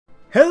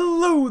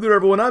Hello there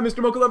everyone, I'm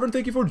Mr. Mocha and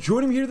thank you for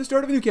joining me here at the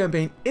start of a new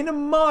campaign in a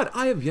mod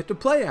I have yet to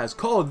play as,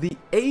 called The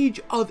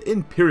Age of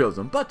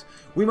Imperialism. But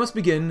we must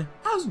begin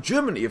as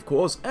Germany, of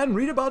course, and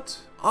read about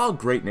our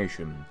great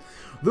nation.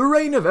 The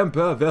reign of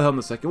Emperor Wilhelm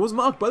II was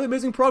marked by the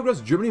amazing progress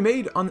Germany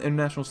made on the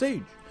international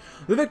stage.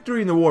 The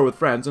victory in the war with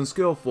France and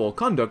skillful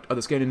conduct of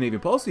the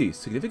Scandinavian policy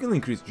significantly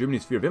increased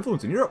Germany's sphere of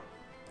influence in Europe.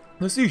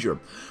 The seizure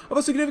of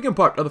a significant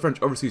part of the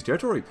French overseas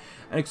territory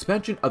and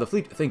expansion of the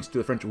fleet thanks to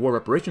the French war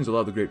reparations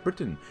allowed the Great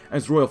Britain and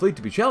its royal fleet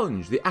to be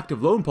challenged. The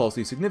active loan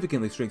policy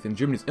significantly strengthened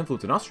Germany's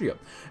influence in Austria,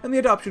 and the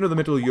adoption of the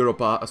Mittel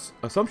Europa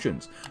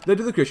assumptions led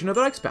to the creation of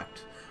the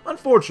Reichspakt.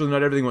 Unfortunately,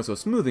 not everything went so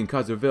smoothly, and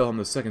Kaiser Wilhelm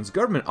II's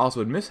government also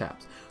had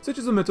mishaps, such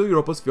as the Mittel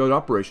Europa's failed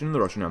operation in the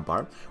Russian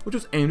Empire, which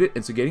was aimed at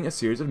instigating a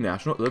series of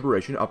national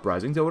liberation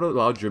uprisings that would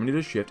allow Germany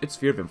to shift its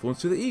sphere of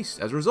influence to the east.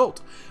 As a result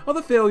of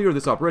the failure of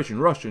this operation,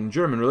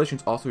 Russian-German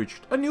relations also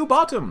reached a new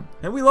bottom,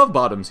 and we love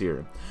bottoms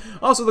here.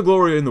 Also, the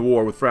glory in the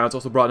war with France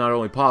also brought not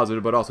only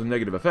positive but also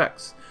negative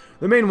effects.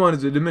 The main one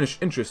is a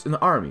diminished interest in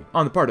the army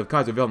on the part of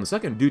Kaiser Wilhelm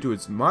II due to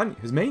his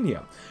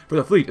mania for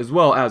the fleet, as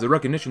well as a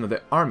recognition that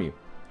the army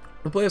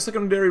will play a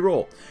secondary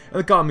role in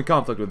the common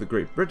conflict with the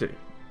Great Britain.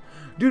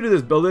 Due to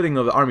this belittling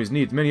of the army's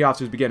needs, many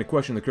officers began to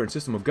question the current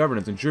system of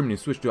governance in Germany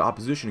and switched to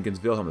opposition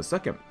against Wilhelm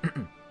II.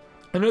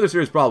 Another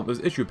serious problem was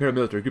the issue of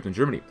paramilitary groups in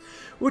Germany,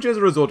 which as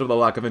a result of the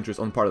lack of interest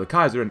on the part of the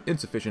Kaiser and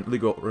insufficient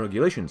legal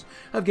regulations,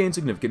 have gained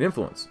significant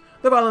influence.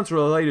 The violence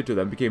related to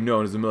them became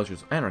known as the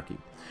militias anarchy.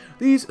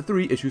 These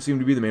three issues seem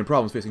to be the main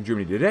problems facing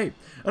Germany today,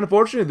 and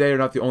unfortunately they are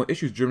not the only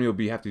issues Germany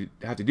will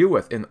have to deal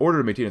with in order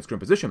to maintain its current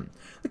position.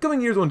 The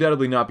coming years will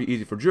undoubtedly not be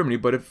easy for Germany,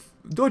 but if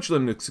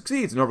Deutschland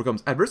succeeds and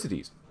overcomes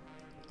adversities,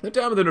 the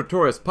time of the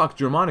notorious Pax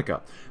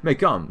Germanica may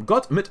come.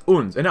 Gott mit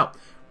uns. And now,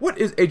 what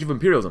is Age of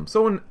Imperialism?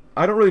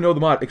 I don't really know the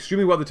mod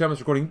extremely well at the time of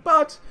this recording,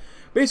 but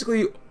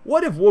basically,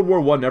 what if World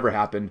War I never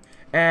happened,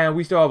 and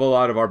we still have a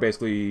lot of our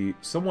basically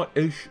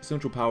somewhat-ish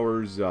Central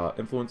Powers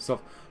influence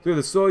stuff. So we have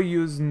the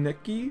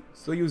Soyuzniki,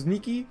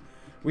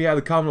 we have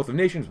the Commonwealth of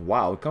Nations.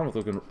 Wow, the Commonwealth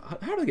looking...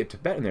 How do they get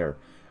Tibet in there?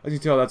 As you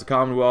can tell, that's a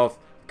Commonwealth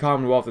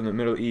in the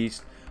Middle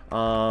East,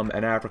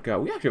 and Africa.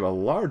 We actually have a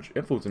large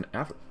influence in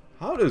Africa.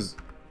 How does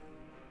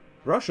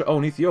Russia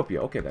own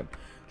Ethiopia? Okay then.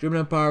 German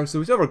Empire. So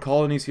we still have our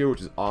colonies here, which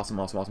is awesome,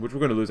 which we're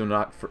going to lose and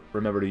not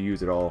remember to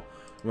use at all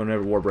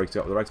whenever war breaks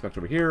out. The Reichspakt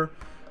over here.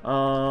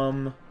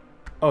 Oh,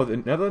 the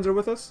Netherlands are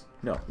with us?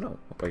 No.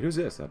 Wait, who's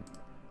this then?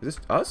 Is this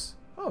us?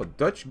 Oh,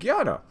 Dutch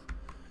Guiana.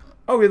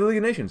 Oh, we have the League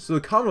of Nations. So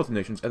the Commonwealth of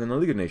Nations and then the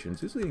League of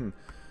Nations. Who's leading?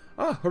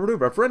 Ah,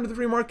 Herbert, our friend of the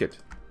free market.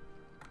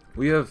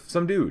 We have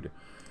some dude.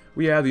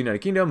 We have the United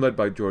Kingdom, led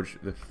by George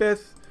V.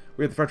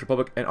 We have the French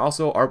Republic, and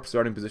also our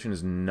starting position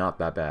is not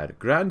that bad.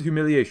 Grand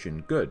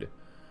humiliation. Good.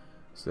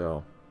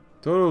 So,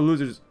 total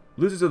losers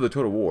of the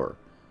total war.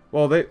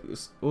 Well,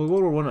 World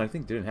War I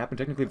think didn't happen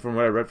technically from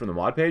what I read from the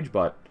mod page,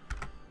 but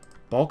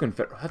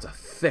that's a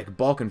thick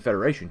Balkan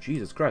Federation.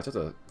 Jesus Christ, that's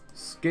a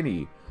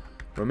skinny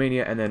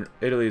Romania, and then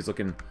Italy is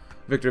looking.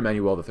 Victor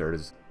Emmanuel III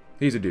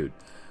he's a dude.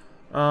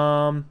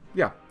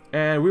 Yeah,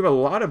 and we have a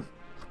lot of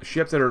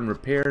ships that are in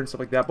repair and stuff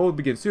like that. But we'll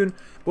begin soon.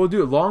 But we'll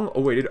do a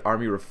long-awaited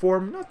army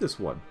reform. Not this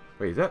one.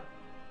 Wait, is that?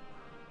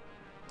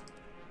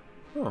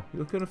 Oh, you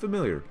look kind of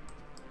familiar.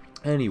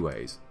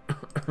 Anyways.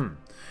 The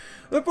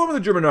reform of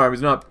the German army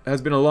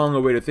has been a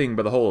long-awaited thing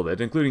by the whole of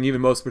it, including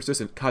even most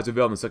persistent Kaiser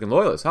Wilhelm II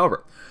loyalists.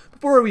 However,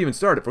 before we even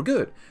start it for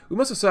good, we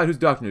must decide whose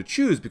doctrine to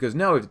choose, because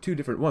now we have two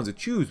different ones to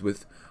choose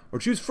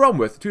from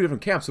with two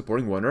different camps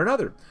supporting one or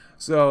another.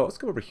 So let's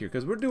go over here,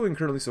 because we're doing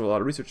currently a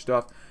lot of research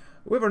stuff.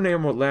 We have our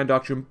name with land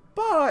doctrine,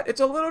 but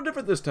it's a little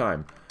different this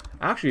time.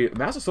 Actually,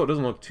 mass assault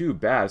doesn't look too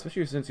bad,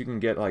 especially since you can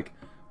get like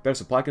better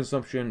supply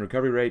consumption,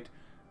 recovery rate,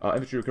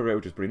 infantry recovery rate,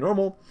 which is pretty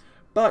normal.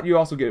 But you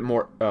also get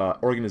more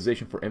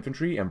organization for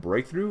infantry and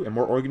breakthrough, and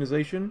more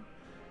organization,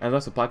 and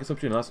less supply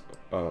consumption, and less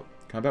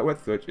combat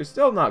width, which is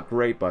still not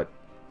great, but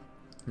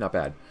not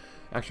bad.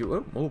 Actually,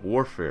 what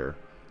warfare?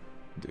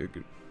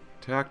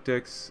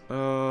 Tactics,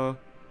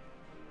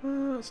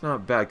 it's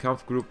not bad.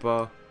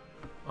 Kampfgruppe,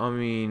 I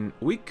mean,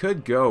 we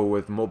could go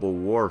with mobile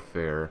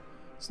warfare.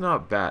 It's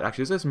not bad.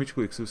 Actually, is this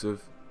mutually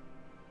exclusive?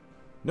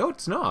 No,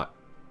 it's not.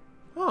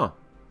 Huh.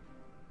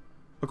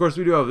 Of course,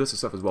 we do have this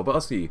stuff as well, but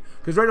let's see.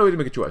 Because right now we have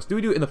to make a choice. Do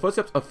we do it in the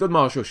footsteps of Field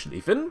Marshal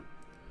Schlieffen?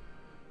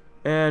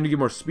 And you get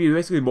more speed,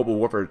 basically mobile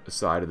warfare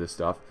side of this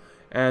stuff.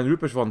 And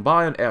Ruprecht von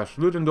Bayern, Erst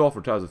Ludendorff,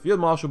 for tiles of Field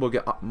Marshal, we'll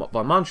get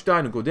von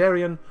Manstein and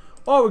Guderian.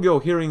 Or we go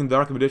hearing the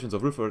recommendations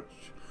of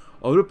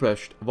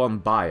Ruprecht von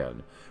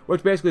Bayern,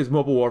 which basically is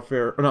mobile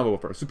warfare, or not mobile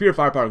warfare, superior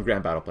firepower and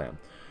grand battle plan.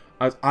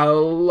 I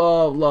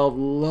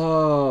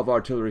love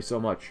artillery so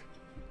much.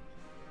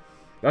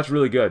 That's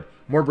really good.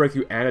 More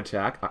breakthrough and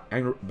attack,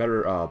 and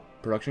better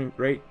production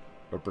rate,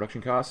 or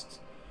production costs.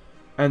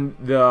 And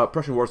the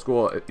Prussian War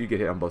School, you get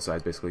hit on both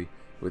sides, basically,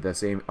 with that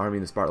same army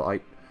in the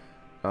spotlight.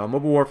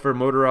 Mobile warfare,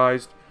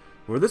 motorized.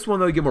 For this one,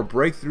 though, you get more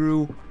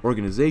breakthrough,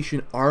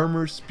 organization,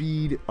 armor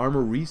speed,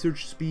 armor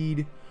research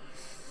speed.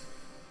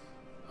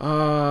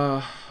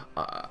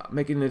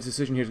 Making a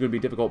decision here is going to be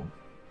difficult,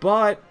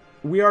 but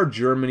we are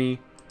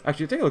Germany.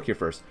 Actually, take a look here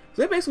first.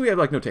 So basically we have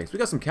like no tanks. We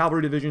got some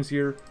cavalry divisions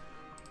here.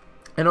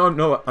 And I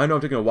know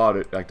I'm taking a while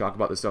to like talk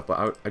about this stuff,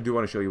 but I do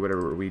want to show you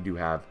whatever we do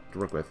have to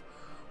work with.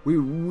 We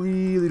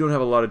really don't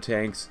have a lot of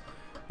tanks,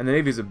 and the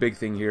Navy is a big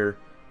thing here.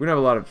 We don't have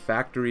a lot of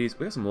factories.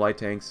 We have some light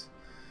tanks.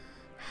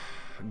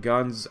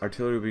 Guns,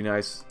 artillery would be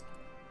nice.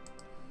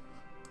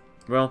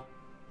 Well,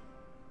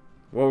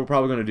 what we're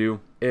probably going to do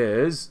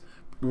is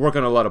work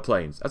on a lot of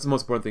planes. That's the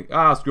most important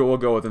thing. Screw it, we'll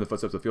go within the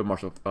footsteps of Field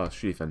Marshal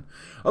Schlieffen.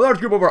 A large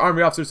group of our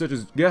army officers such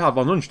as Gerhard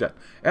von Lundstedt,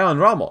 Erland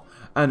Rommel,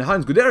 and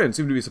Heinz Guderian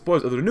seem to be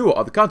supporters of the renewal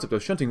of the concept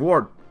of shunting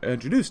war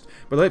introduced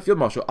by the late Field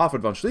Marshal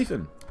Alfred von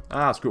Schlieffen.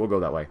 Screw it, we'll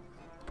go that way.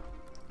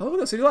 Oh, look at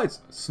the city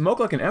lights. Smoke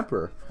like an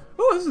emperor.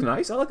 Oh, this is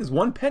nice. I like this.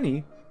 1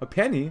 penny. A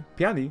penny.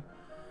 Piani.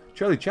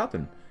 Charlie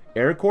Chaplin.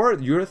 Air Corps,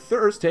 your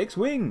thirst takes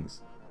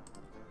wings.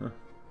 Huh.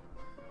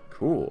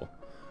 Cool.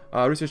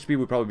 Research speed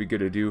would probably be good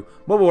to do.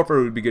 Mobile warfare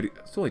would be good.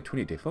 It's only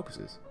 28-day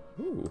focuses.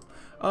 Ooh.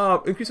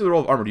 Increase the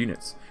role of armored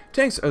units.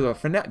 Tanks are a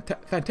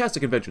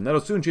fantastic invention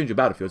that'll soon change the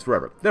battlefields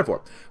forever.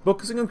 Therefore,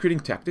 focusing on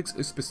creating tactics,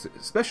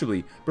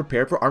 especially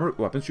prepared for armored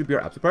weapons, should be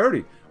our absolute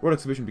priority. World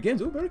exhibition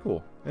begins. Oh, very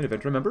cool. An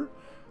event to remember.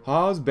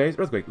 Hawes Base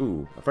Earthquake.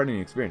 Ooh, a frightening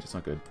experience. That's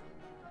not good.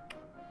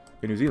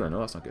 In New Zealand. Oh,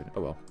 that's not good.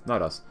 Oh well,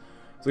 not us.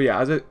 So yeah,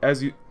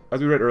 as we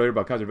read earlier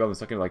about Kaiser Wilhelm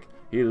II, like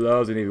he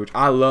loves the Navy, which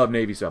I love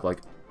Navy stuff. Like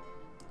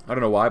I don't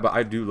know why, but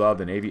I do love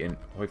the Navy and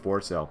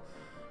Hoi4. So,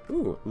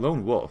 ooh,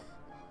 Lone Wolf.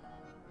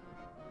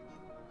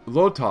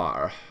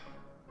 Lothar.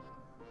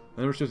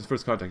 I never his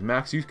first contact.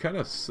 Max, you kind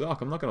of suck.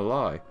 I'm not gonna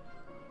lie.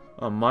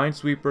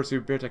 Minesweeper,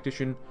 Super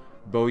Tactician,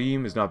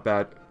 Boehm is not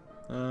bad.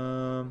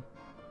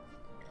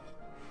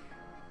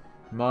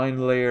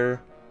 Mine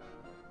Layer,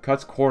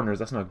 cuts corners.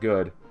 That's not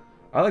good.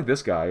 I like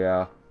this guy.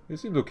 Yeah, he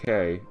seems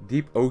okay.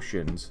 Deep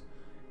Oceans,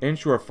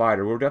 Inshore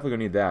Fighter. We're definitely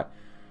gonna need that.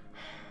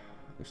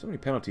 There's so many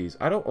penalties.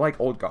 I don't like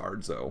old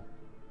guards though.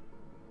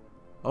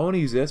 I want to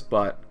use this,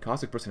 but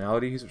caustic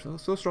personality. He's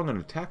so strong on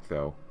attack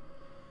though.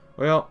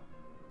 Well,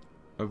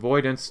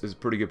 avoidance is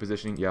pretty good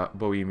positioning. Yeah,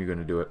 Boehm, you're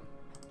gonna do it.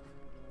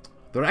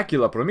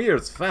 Dracula Premier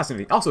is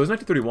fascinating. Also, it's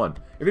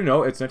 1931. If you didn't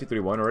know, it's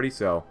 1931 already.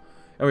 So,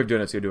 and we've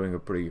done it. So you're doing a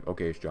pretty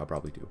okay-ish job,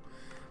 probably too.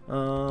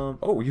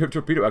 Oh, you have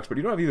torpedo expert.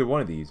 You don't have either one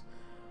of these.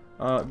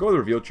 Go with the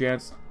reveal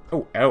chance.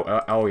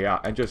 Oh yeah,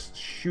 and just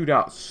shoot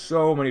out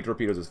so many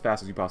torpedoes as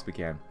fast as you possibly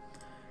can.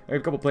 I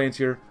have a couple planes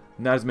here.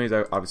 Not as many as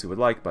I obviously would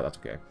like, but that's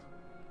okay.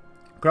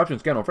 Corruption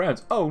scandal,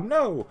 France. Oh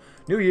no!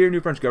 New year, new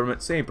French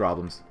government, same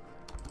problems.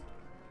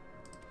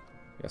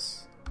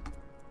 Yes.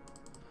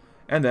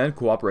 And then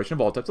cooperation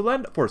of all types of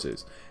land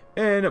forces.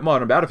 In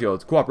modern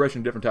battlefields, cooperation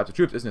of different types of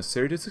troops is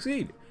necessary to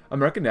succeed.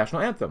 American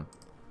National Anthem.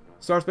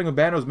 Star Spangled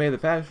Banner was made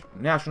the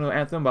national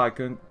anthem by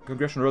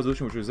congressional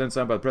resolution, which was then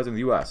signed by the President of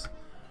the U.S.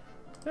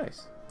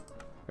 Nice.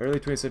 Early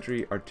 20th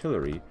century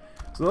artillery.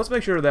 So let's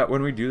make sure that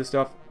when we do this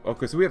stuff...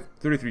 Okay, so we have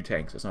 33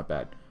 tanks. That's not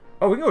bad.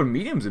 Oh, we can go to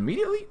mediums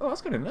immediately? Oh,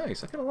 that's kind of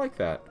nice. I kind of like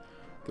that.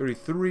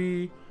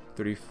 33,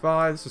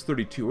 35. This is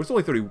 32. It's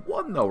only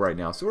 31, though, right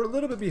now. So we're a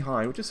little bit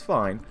behind, which is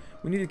fine.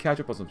 We need to catch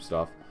up on some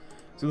stuff.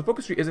 So the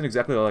focus tree isn't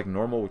exactly like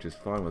normal, which is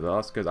fine with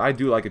us, because I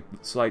do like a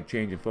slight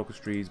change in focus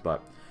trees,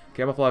 but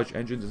camouflage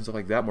engines and stuff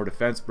like that, more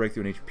defense,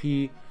 breakthrough in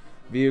HP,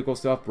 vehicle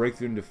stuff,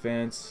 breakthrough in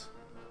defense.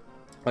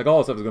 Like, all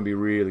this stuff is going to be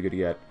really good to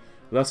get.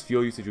 Less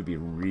fuel usage would be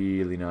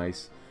really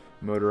nice.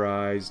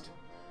 Motorized.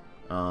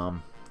 I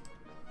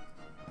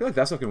feel like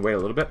that stuff can wait a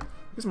little bit.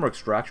 Get some more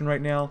extraction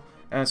right now,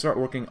 and start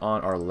working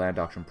on our land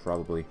doctrine,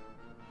 probably.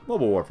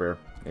 Mobile warfare.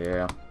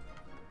 Yeah.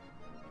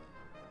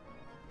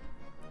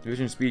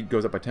 Division speed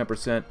goes up by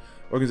 10%.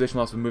 Organization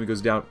loss of moving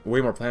goes down.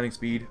 Way more planning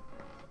speed.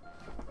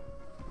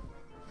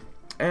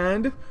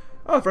 And,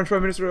 oh, French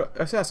Prime Minister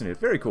assassinated.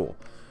 Very cool.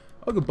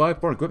 I'll go buy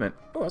foreign equipment.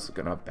 Oh, that's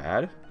not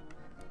bad.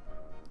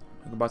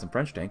 I'll go buy some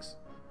French tanks.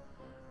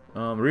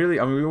 Really?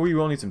 I mean, we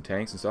will need some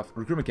tanks and stuff.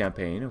 Recruitment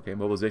campaign. Okay,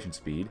 mobilization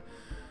speed.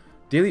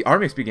 Daily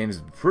army XP gain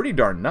is pretty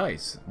darn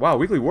nice. Wow,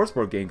 weekly war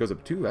support gain goes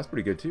up too. That's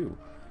pretty good too.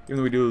 Even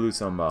though we do lose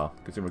some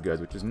consumer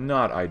goods, which is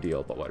not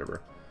ideal, but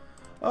whatever.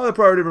 The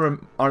priority of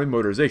army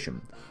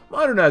motorization.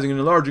 Modernizing and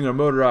enlarging our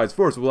motorized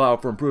force will allow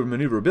for improved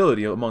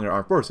maneuverability among our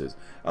armed forces,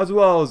 as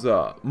well as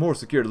a more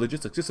secure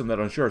logistics system that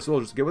will ensure our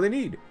soldiers get what they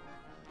need.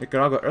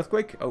 Nicaragua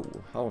earthquake? Oh,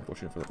 how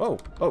unfortunate for them.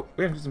 Oh,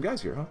 we have some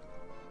guys here,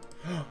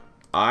 huh?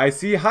 I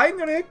see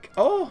Heinrich!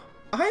 Oh,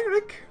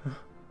 Heinrich!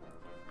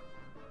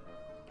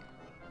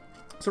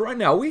 So right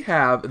now we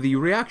have the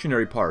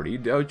reactionary party,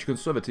 Deutsche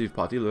Conservative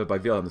Party, led by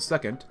Wilhelm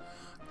II,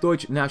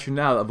 Deutsche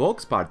National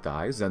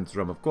Volkspartei,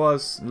 Zentrum of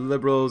course,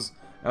 Liberals,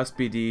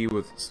 SPD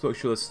with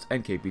Socialists,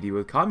 and KPD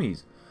with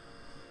Commies.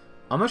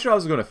 I'm not sure how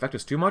this is going to affect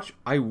us too much.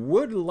 I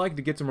would like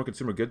to get some more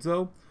consumer goods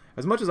though.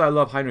 As much as I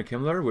love Heinrich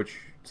Himmler, which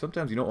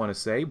sometimes you don't want to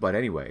say, but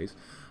anyways.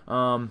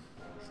 I'm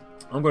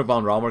going to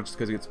von Rommel just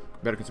because he gets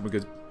better consumer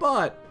goods.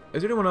 But,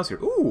 is there anyone else here?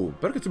 Ooh,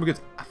 better consumer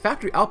goods.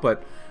 Factory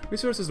output.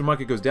 Resources the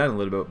market goes down a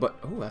little bit, but,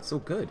 oh, that's so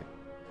good.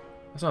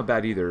 That's not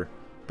bad either.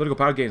 Political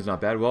power gain is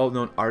not bad.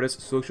 Well-known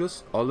artist,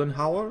 socialist,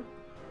 Ollenhauer.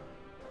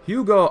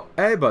 Hugo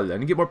Ebel.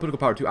 And you get more political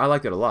power too. I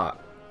like that a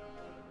lot.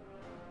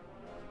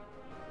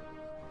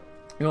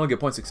 You only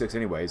get 0.66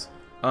 anyways.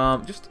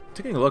 Just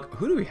taking a look.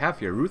 Who do we have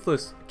here?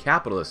 Ruthless,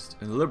 capitalist,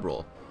 and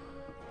liberal.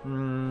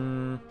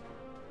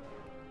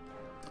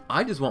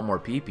 I just want more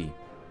PP.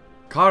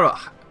 Kara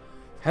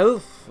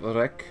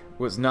Helfrek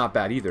was not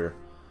bad either.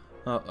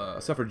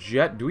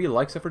 Suffragette. Do we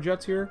like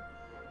suffragettes here?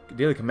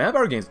 Daily command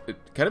power gains.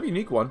 Kind of a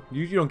unique one. You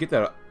usually don't get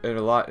that in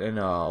a lot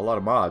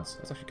of mods.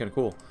 That's actually kind of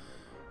cool.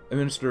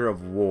 Minister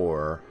of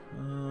War.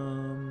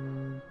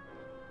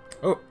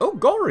 Oh,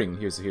 Goring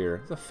here's here.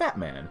 He's a fat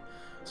man.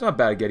 It's not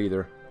bad to get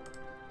either.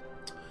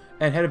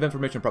 And head of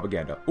information and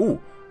propaganda. Ooh,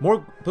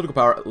 more political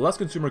power, less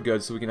consumer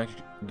goods, so we can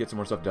actually get some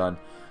more stuff done.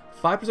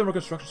 5% more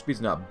construction speed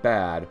is not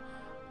bad.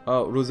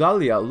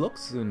 Rosalia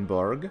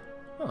Luxembourg.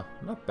 Huh,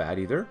 not bad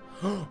either.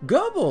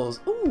 Goebbels!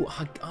 Ooh,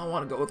 I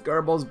want to go with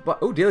Goebbels, but...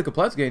 Oh, daily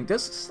compliance gain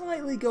does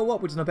slightly go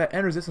up, which is not bad.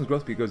 And resistance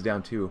growth speed goes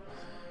down too.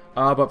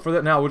 But for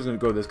that now, we're just going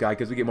to go to this guy,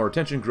 because we get more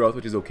retention growth,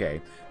 which is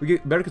okay. We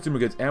get better consumer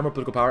goods and more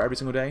political power every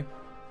single day.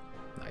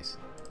 Nice.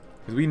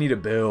 Because we need to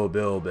build.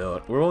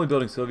 We're only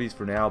building cities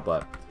for now,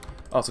 but...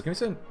 Also, can we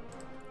send...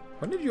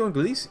 When did you join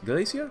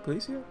Galicia?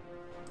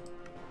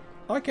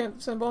 Oh, I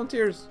can't send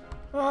volunteers.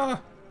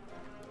 Ah!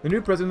 The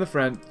new president of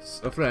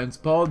France,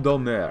 Paul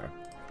Dolmer.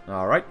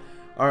 Alright.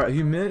 Our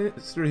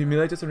minister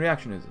humiliates us in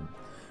reactionism.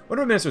 One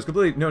of our ministers,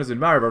 completely known as an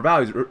admirer of our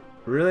values,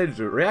 related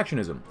to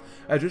reactionism,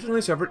 has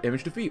traditionally suffered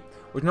image defeat,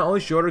 which not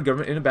only showed our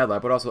government in a bad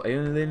light, but also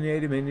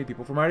alienated many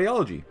people from our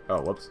ideology. Oh,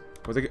 whoops.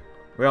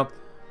 Well,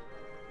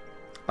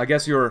 I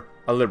guess you're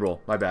a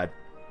liberal. My bad.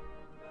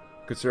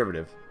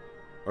 Conservative.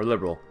 Or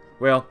liberal.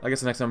 Well, I guess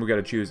the next time we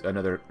gotta choose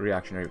another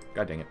reactionary.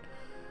 God dang it.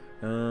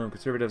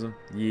 Conservatism.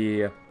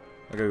 Yeah.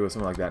 I gotta go with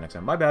something like that next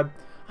time. My bad.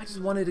 I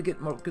just wanted to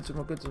get more goods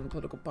and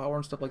political power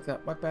and stuff like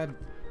that. My bad.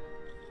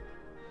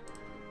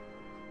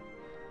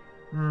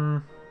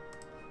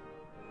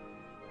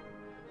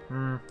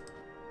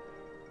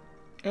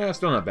 Yeah,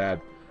 still not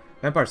bad.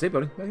 Empire State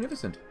Building.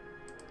 Magnificent.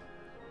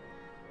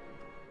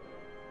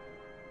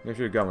 I should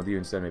have gone with you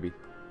instead, maybe.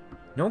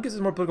 No one gives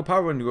us more political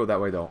power when you go that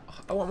way, though.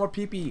 I want more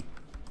PP.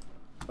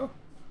 Oh.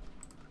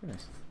 Very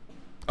nice.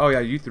 Oh,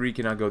 yeah, you three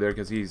cannot go there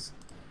because he's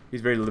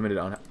very limited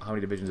on how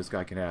many divisions this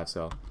guy can have,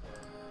 so...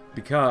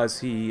 Because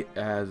he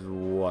has,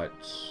 what?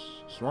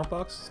 Swamp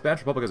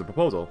Spanish Republic has a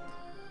proposal.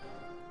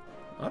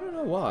 I don't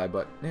know why,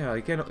 but yeah,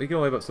 he can only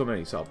have up so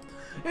many, so...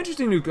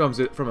 Interesting news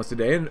comes from us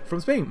today, and from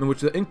Spain, in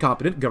which the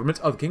incompetent government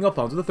of King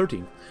Alfonso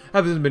XIII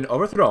has been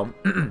overthrown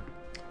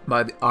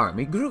by the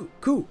army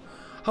coup.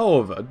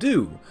 However,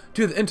 due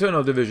to the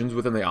internal divisions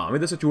within the army,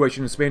 the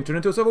situation in Spain turned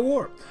into a civil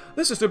war.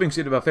 This disturbing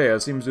state of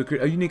affairs seems to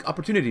create a unique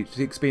opportunity to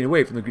take Spain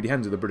away from the greedy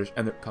hands of the British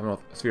and the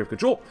Commonwealth sphere of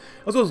control,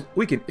 as well as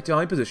weaken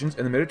Italian positions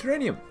in the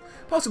Mediterranean.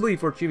 Possibly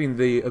for achieving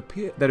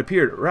that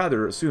appeared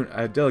rather soon,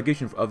 a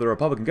delegation of the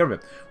Republican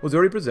government was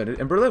already present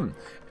in Berlin,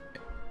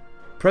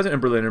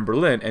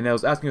 and now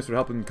is asking us for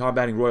help in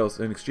combating royals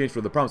in exchange for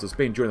the promise of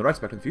Spain joining the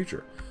Reichspakt in the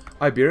future.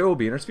 Iberia will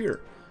be in our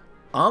sphere.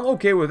 I'm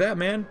okay with that,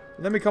 man.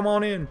 Let me come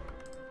on in.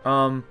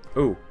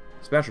 Oh,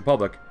 Spanish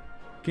Republic.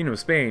 Kingdom of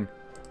Spain.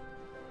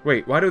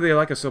 Wait, why do they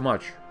like us so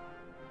much?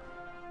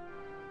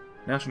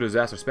 National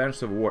disaster, Spanish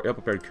Civil War,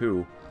 ill-prepared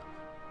coup.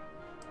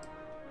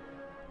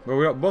 Well,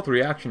 we're both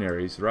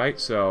reactionaries, right?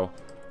 So,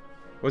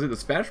 was it the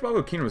Spanish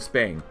Republic or Kingdom of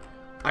Spain?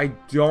 I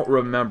don't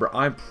remember.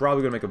 I'm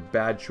probably going to make a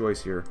bad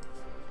choice here.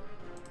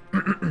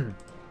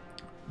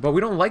 But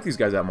we don't like these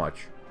guys that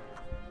much.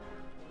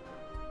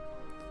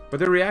 But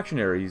they're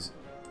reactionaries.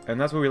 And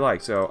that's what we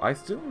like, so I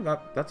still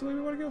that's the way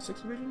we want to go,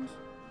 6 divisions.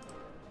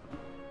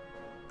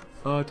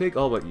 Take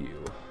all but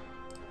you.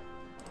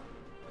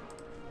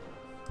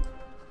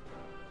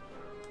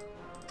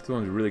 This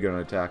one's really good on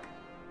attack.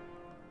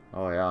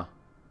 Oh yeah.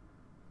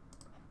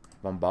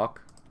 Von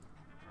Bach.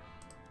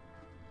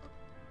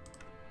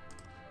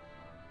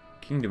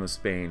 Kingdom of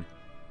Spain.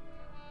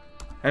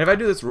 And if I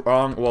do this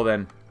wrong, well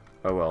then,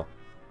 oh well.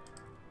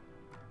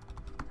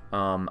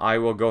 I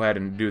will go ahead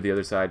and do the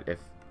other side if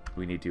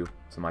we need to,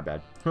 so my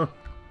bad. Huh.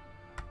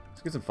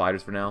 Let's get some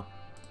fighters for now.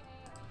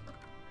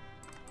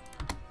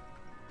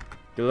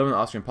 Deliver the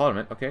Austrian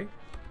Parliament, okay.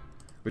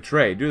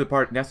 Betray. Due to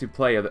the nasty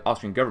play of the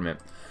Austrian government,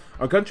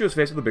 our country was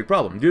faced with a big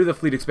problem. Due to the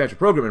fleet expansion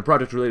program and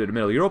projects related to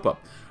Middle Europa,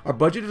 our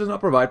budget does not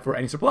provide for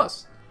any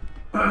surplus.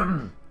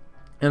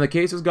 And the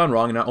case has gone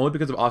wrong, not only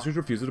because of Austria's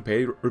refusal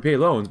to repay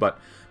loans, but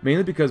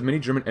mainly because many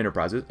German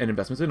enterprises and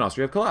investments in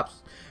Austria have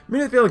collapsed.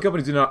 Many of the failing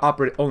companies do not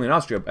operate only in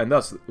Austria, and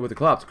thus, with the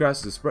collapse,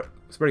 crisis is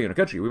spreading in our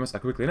country. We must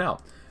act quickly now.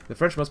 The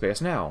French must pay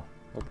us now.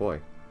 Oh boy.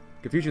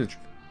 Confusion in the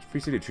Free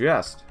City of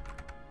Trieste.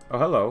 Oh,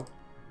 hello.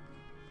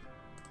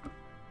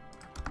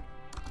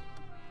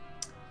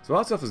 So a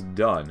lot of stuff is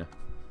done.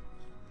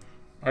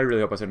 I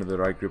really hope I sent it to the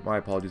right group. My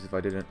apologies if I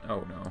didn't.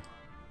 Oh no.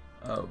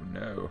 Oh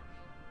no.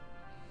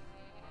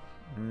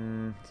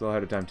 Still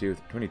ahead of time too.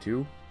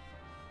 22.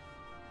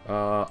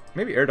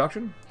 Maybe air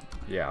doctrine?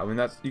 Yeah, I mean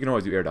that's you can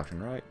always do air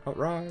doctrine, right? Oh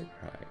right.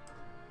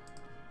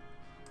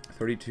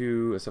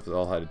 32. This stuff is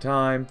all ahead of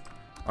time.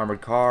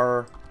 Armored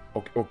car.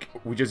 Okay,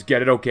 we just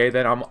get it okay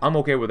then. I'm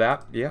okay with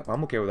that. Yeah,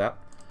 I'm okay with that.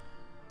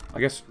 I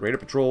guess radar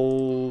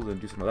patrols and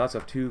do some of that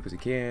stuff too, because he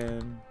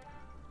can.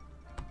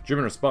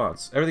 German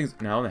response. Everything's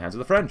now in the hands of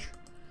the French.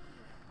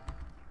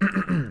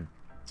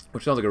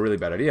 Which sounds like a really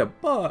bad idea,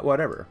 but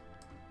whatever.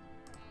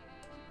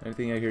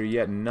 Anything out here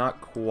yet?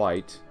 Not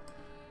quite.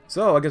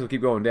 So, I guess we'll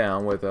keep going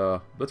down with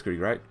Blitzkrieg,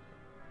 right?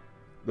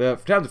 The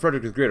times of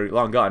Frederick the Great are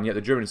long gone, yet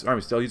the German army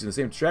is still using the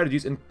same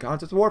strategies and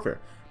concepts of warfare.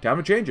 Time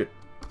to change it.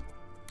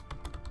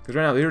 Because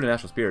right now, they're the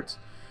national spirits.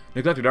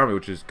 Neglected army,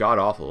 which is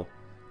god-awful.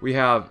 We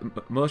have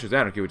malicious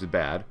anarchy, which is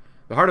bad.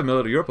 The heart of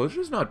military Europe, which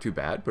is not too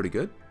bad. Pretty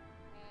good.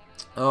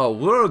 Oh,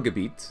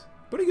 Ruhrgebiet.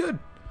 Pretty good.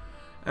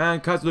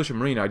 And Kaiserliche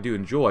Marine, I do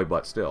enjoy,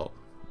 but still.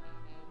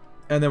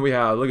 And then we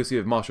have Legacy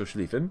of Marshal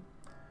Schlieffen.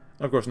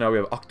 And of course, now we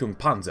have Achtung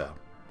Panzer.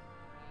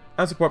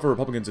 And support for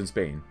Republicans in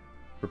Spain.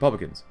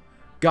 Republicans.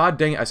 God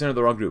dang it, I sent it to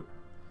the wrong group.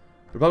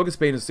 The Republic of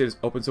Spain is a state of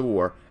open civil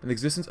war, and the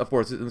existence of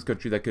forces in this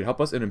country that could help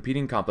us in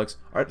impeding conflicts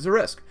is a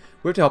risk.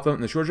 We have to help them,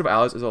 and the shortage of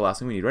allies is the last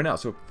thing we need right now.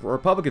 So, for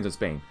Republicans in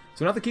Spain.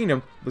 So, not the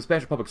kingdom, but the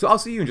Spanish Republic. So, I'll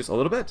see you in just a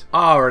little bit.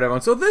 Alright,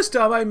 everyone. So, this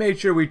time I made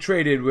sure we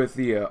traded with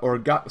the,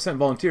 sent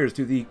volunteers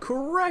to the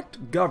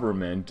correct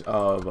government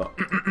of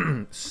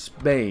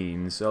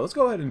Spain. So, let's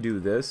go ahead and do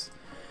this.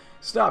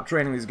 Stop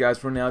training these guys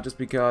for now, just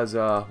because,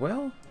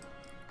 well,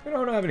 we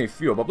don't have any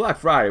fuel. But Black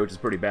Friday, which is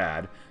pretty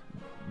bad.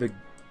 The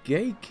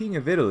Gay King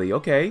of Italy,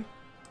 okay.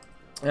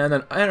 And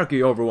then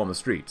anarchy overwhelmed the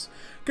streets.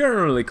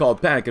 Currently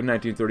called Panic of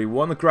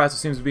 1931, the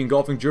crisis seems to be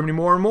engulfing Germany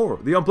more and more.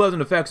 The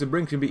unpleasant effects it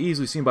brings can be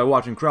easily seen by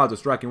watching crowds of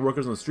striking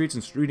workers on the streets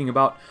and reading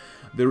about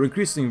the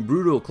increasing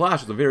brutal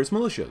clashes of various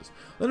militias.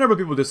 The number of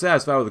people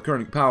dissatisfied with the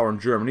current power in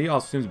Germany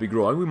also seems to be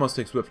growing. We must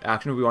take swift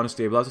action if we want to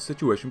stabilize the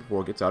situation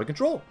before it gets out of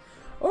control.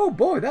 Oh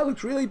boy, that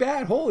looks really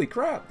bad. Holy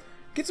crap.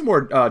 Get some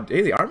more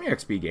daily army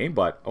XP game,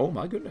 but oh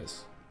my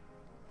goodness.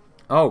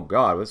 Oh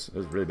god, this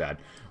is really bad.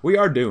 We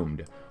are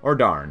doomed. Or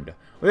darned.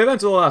 The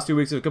events of the last 2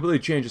 weeks have completely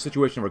changed the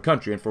situation of our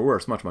country, and for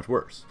worse, much, much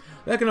worse.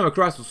 The economic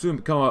crisis will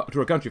soon come to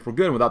our country for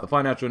good, and without the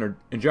financial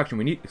injection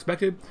we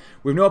expected,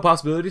 we have no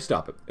possibility to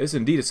stop it. This is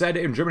indeed a sad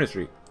day in German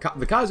history.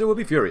 The Kaiser will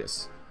be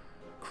furious.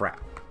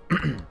 Crap.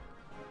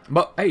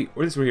 But, hey, at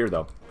least we're here,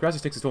 though.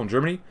 Crisis takes its toll in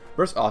Germany.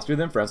 First Austria,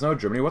 then France, now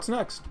Germany. What's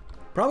next?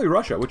 Probably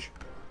Russia, which...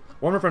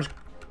 One more French...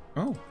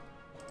 Oh.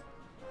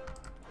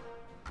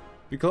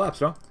 You collapsed,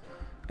 huh?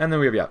 And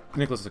then we have, yeah,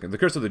 Nicholas II. The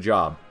curse of the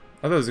job.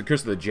 I thought it was the curse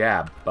of the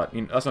jab, but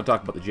you know, let's not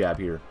talk about the jab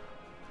here.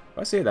 If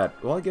I say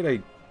that, will I get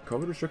a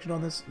COVID restriction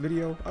on this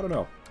video? I don't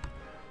know.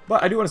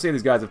 But I do want to save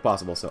these guys if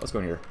possible, so let's go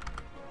in here.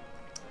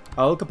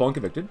 Al Capone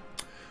convicted.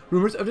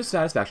 Rumors of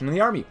dissatisfaction in the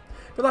army.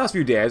 For the last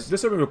few days,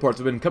 disturbing reports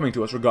have been coming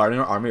to us regarding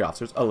our army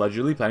officers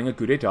allegedly planning a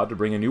coup d'etat to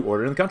bring a new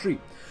order in the country.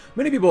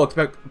 Many people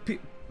expect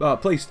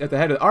placed at the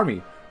head of the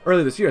army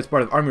earlier this year as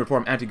part of army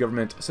reform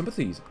anti-government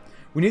sympathies.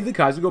 We need the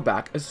Kaiser to go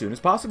back as soon as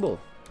possible.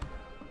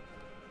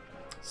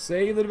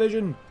 Save the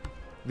division.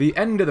 The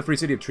end of the free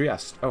city of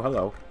Trieste. Oh,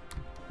 hello.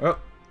 Oh,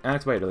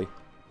 annexed by Italy.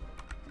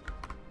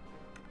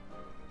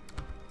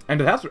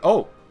 End of the house.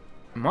 Oh,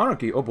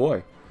 monarchy. Oh,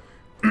 boy.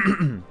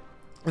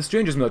 This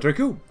changes military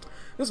coup.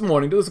 This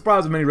morning, to the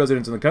surprise of many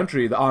residents in the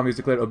country, the army has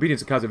declared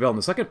obedience to Kaiser Wilhelm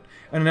II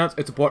and announced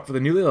its support for the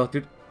newly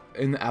elected,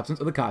 in the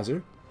absence of the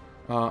Kaiser,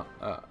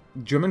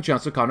 German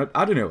Chancellor Konrad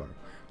Adenauer.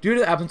 Due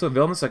to the absence of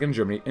Wilhelm II in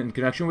Germany in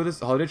connection with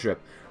his holiday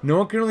trip, no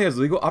one currently has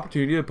legal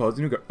opportunity to oppose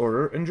the new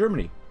order in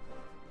Germany.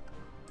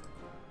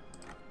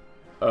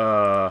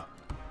 What?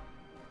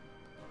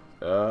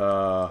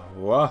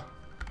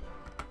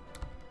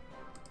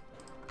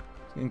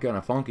 It's getting kind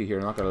of funky here,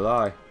 not gonna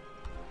lie.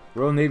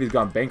 Royal Navy's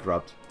gone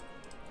bankrupt.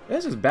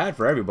 This is bad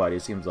for everybody,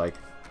 it seems like.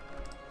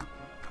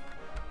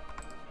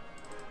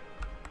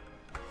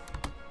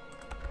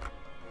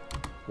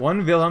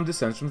 One Wilhelm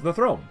descends from the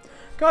throne.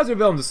 Kaiser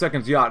Wilhelm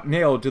II's yacht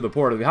nailed to the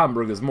port of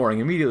Hamburg this morning,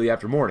 immediately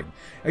after morning.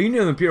 A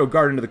unit of the Imperial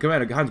Guard under the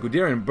command of Hans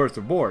Guderian burst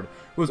aboard,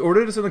 who was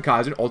ordered to send the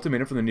Kaiser an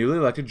ultimatum from the newly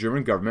elected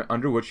German government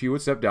under which he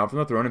would step down from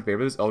the throne in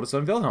favor of his eldest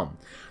son Wilhelm.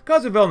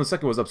 Kaiser Wilhelm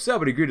II was upset,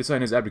 but agreed to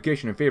sign his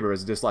abdication in favor of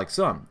his disliked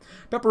son.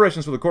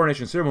 Preparations for the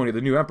coronation ceremony of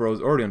the new emperor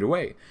was already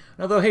underway.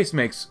 And although haste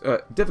makes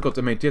difficult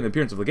to maintain the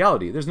appearance of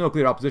legality, there's no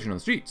clear opposition on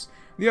the streets.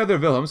 The other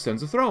Wilhelm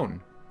sends the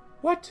throne.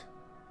 What?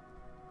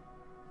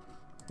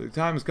 The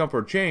time has come for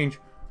a change.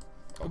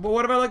 But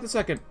what if I like the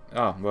second?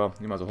 Oh, well,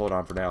 you might as well hold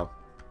on for now.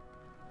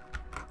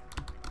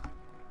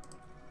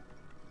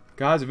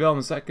 Kaiser Wilhelm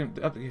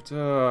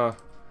II.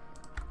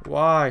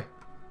 Why?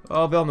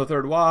 Oh, Wilhelm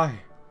III,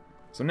 why?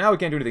 So now we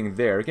can't do anything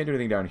there. We can't do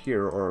anything down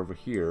here or over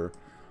here.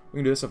 We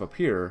can do this stuff up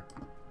here.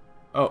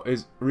 Oh,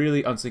 it's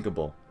really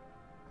unsinkable.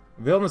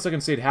 Wilhelm II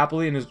stayed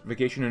happily in his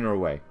vacation in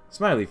Norway.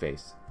 Smiley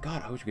face.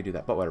 God, I wish we could do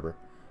that, but whatever.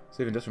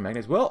 Save industrial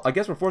magnates. Well, I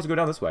guess we're forced to go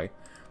down this way.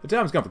 The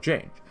time has come for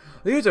change.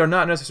 The years that are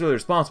not necessarily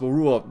responsible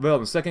rule of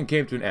Wilhelm II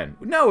came to an end.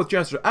 Now with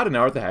Chancellor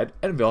Adenauer at the head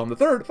and Wilhelm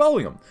III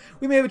following him.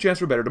 We may have a chance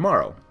for better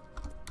tomorrow.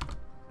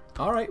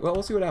 Alright, well,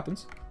 we'll see what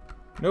happens.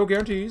 No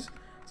guarantees.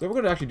 So if we're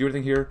going to actually do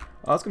anything here,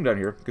 let's come down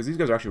here, because these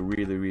guys are actually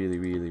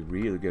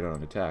really good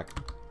on attack.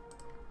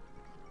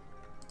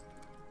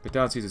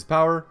 Baton seizes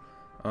power.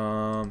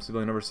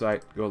 Civilian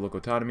oversight. Go local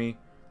autonomy.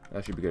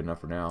 That should be good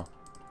enough for now.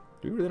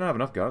 Do we really not have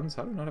enough guns?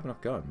 How do we not have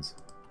enough guns?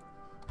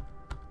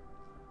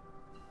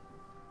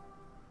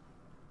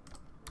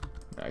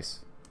 Nice.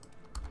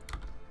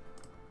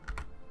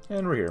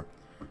 And we're here.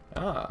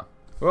 Ah.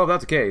 Well, if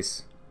that's the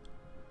case,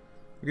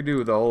 we could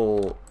do the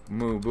whole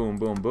boom, boom,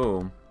 boom,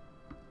 boom.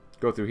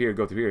 Go through here,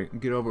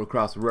 and get over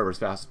across the river as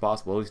fast as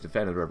possible. At least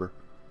defend the river.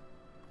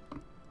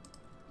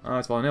 Oh,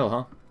 it's falling ill,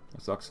 huh?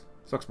 That sucks.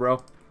 Sucks,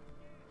 bro.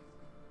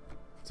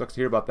 Sucks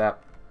to hear about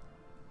that.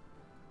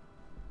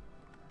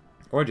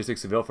 Or just take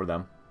Seville for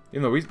them.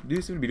 Even though we do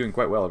seem to be doing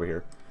quite well over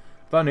here.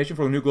 Foundation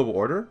for a new global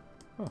order?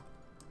 Oh.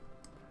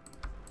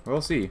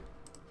 We'll see.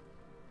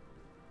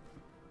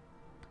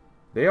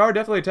 They are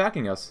definitely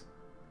attacking us.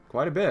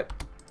 Quite a bit.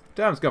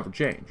 Time's come for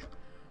change.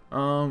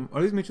 Are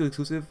these mutually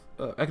exclusive?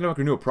 Economic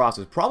renewal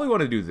process. Probably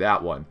want to do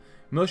that one.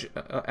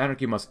 Militia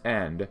anarchy must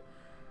end.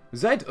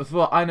 Zeit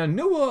für eine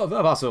neue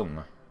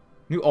Verfassung.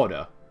 New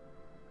order.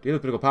 Daily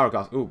political power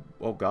cost.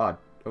 Oh god.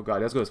 Oh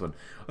god, let's go this one.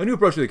 A new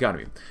approach to the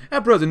economy.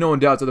 At present, no one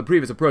doubts that the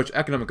previous approach to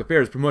economic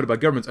affairs promoted by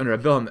governments under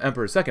Wilhelm the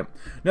Emperor II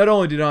not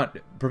only did not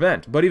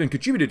prevent, but even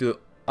contributed to the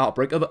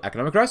outbreak of the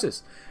economic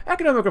crisis.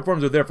 Economic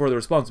reforms are therefore the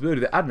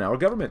responsibility of the Adenauer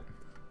government.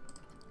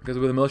 Because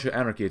with the militia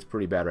anarchy, it's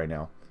pretty bad right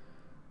now.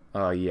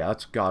 Yeah,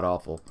 that's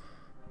god-awful.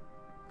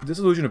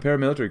 Dissolution of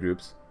paramilitary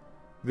groups.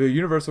 The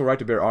universal right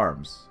to bear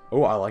arms.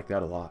 Oh, I like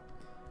that a lot.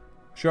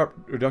 Sharp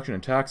reduction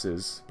in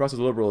taxes. Process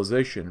of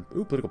liberalization.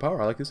 Ooh, political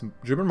power. I like this.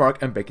 German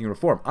mark and banking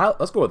reform.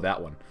 Let's go with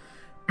that one.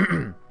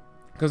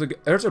 Because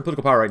there's our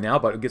political power right now,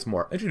 but it gets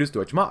more. Introduce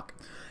Deutsche Mark.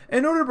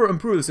 In order to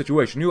improve the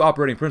situation, new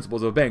operating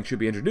principles of a bank should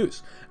be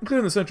introduced,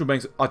 including the central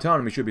bank's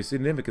autonomy should be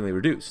significantly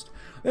reduced.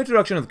 The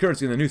introduction of the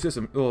currency in the new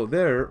system will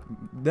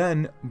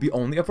then be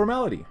only a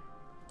formality.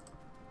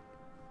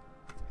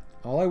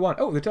 All I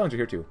want... Oh, the Italians are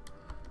here too.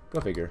 Go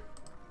figure.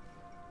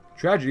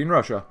 Tragedy in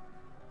Russia.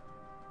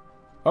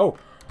 Oh,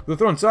 the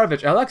throne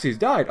Tsarevich Alexei's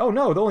died. Oh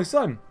no, the only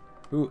son.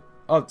 Who...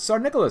 Tsar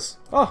Nicholas.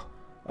 Oh,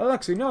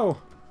 Alexei,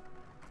 no.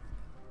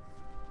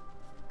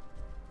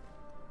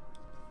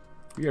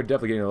 We are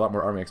definitely getting a lot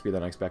more army XP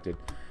than I expected.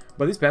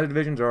 But these Panther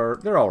divisions are...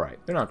 They're alright.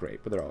 They're not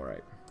great, but they're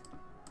alright.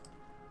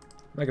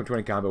 Make them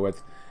 20 combat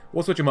with.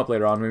 We'll switch them up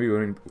later on, maybe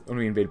when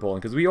we invade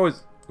Poland. Because we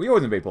always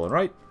invade Poland,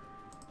 right?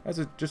 That's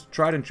a just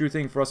tried and true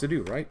thing for us to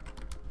do, right?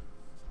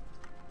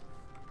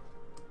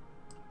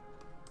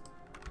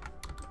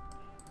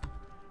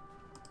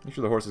 Make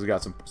sure the horses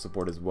got some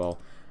support as well.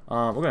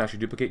 We're going to actually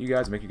duplicate you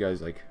guys and make you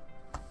guys, like,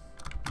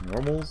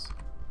 normals.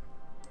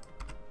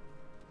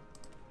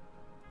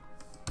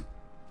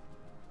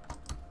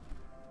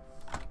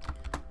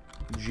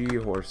 G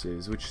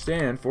horses, which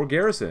stand for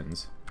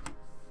garrisons.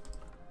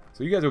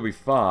 So you guys will be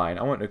fine.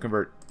 I want to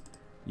convert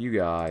you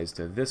guys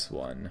to this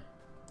one.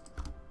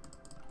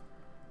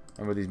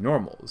 And with these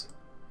normals.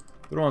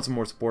 Throw on some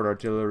more support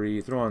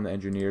artillery. Throw on the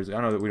engineers. I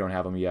know that we don't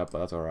have them yet, but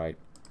that's alright.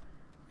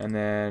 And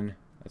then...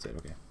 That's it,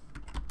 okay.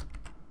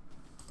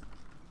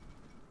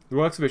 The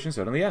Royal Exhibition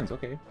suddenly ends,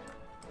 okay.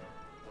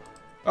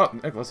 Oh,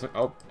 let's...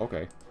 Oh,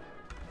 okay.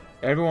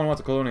 Everyone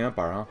wants a colonial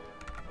empire, huh?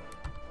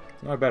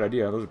 It's not a bad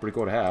idea. Those are pretty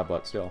cool to have,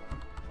 but still.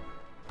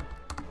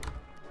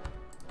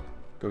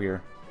 Go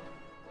here.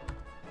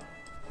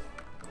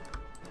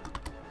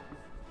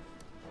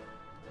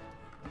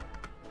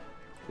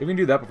 If we can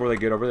do that before they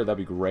get over there, that'd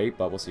be great,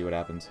 but we'll see what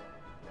happens.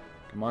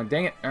 Come on,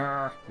 dang it!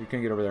 We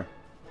couldn't get over there.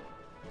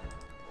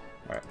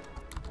 Alright.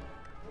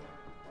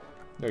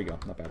 There you go,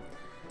 not bad.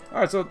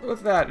 Alright, so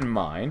with that in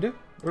mind,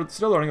 we're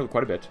still learning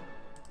quite a bit.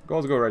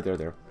 Goals go right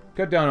there.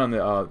 Cut down on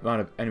the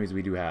amount of enemies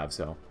we do have,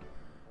 so.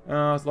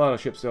 There's a lot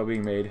of ships still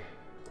being made.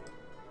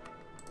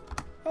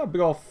 Oh,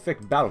 big old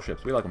thick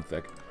battleships. We like them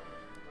thick.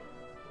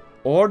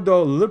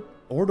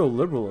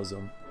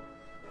 Ordoliberalism.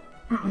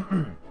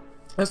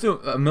 Let's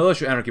do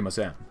militia anarchy must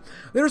end.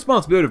 The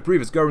responsibility of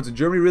previous governments in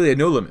Germany really had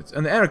no limits,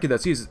 and the anarchy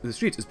that seizes the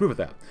streets is proof of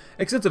that.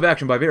 Extensive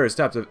action by various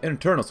types of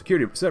internal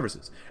security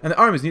services, and the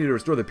armies needed to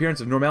restore the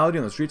appearance of normality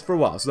on the streets for a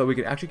while, so that we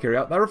could actually carry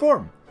out that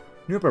reform.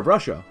 New Emperor of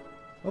Russia.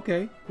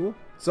 Okay, cool.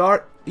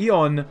 Tsar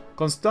Ion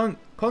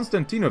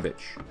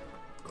Konstantinovich.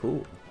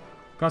 Cool.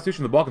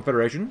 Constitution of the Balkan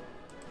Federation.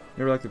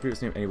 Never liked the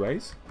previous name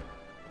anyways.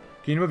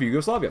 Kingdom of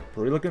Yugoslavia.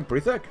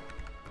 Pretty thick.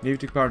 Navy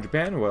took power in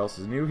Japan. What else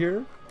is new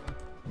here?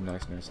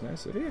 Nice, nice,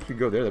 nice. If you actually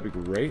go there, that'd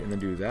be great. And then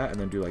do that, and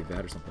then do like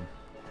that or something.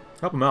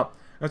 Help them out.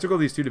 Let's go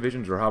these two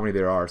divisions, or how many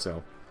there are,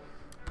 so.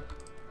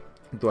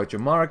 Deutsche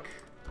Mark.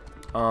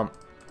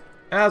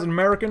 As an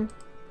American...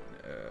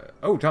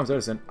 oh, Thomas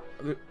Edison.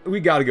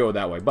 We gotta go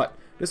that way, but...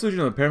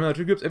 Dissolution of the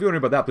paramilitary groups. If you want to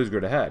know about that, please go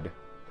ahead.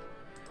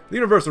 The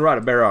universal right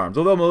to bear arms.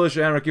 Although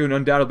militia anarchy would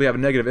undoubtedly have a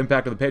negative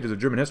impact on the pages of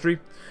German history,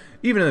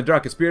 even in the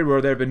darkest period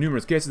where there have been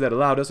numerous cases that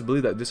allowed us to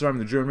believe that disarming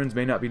the Germans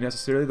may not be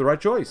necessarily the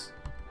right choice.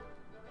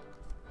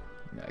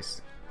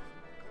 Nice.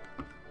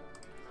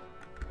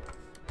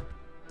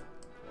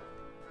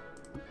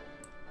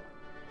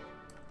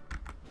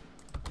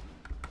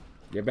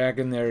 Get back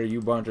in there,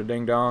 you bunch of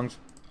ding-dongs.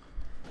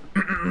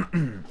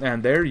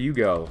 And there you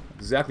go.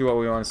 Exactly what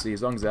we want to see,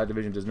 as long as that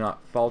division does not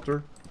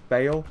falter,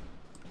 fail.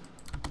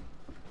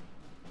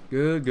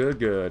 Good, good,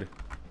 good.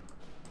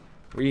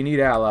 We need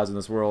allies in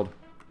this world.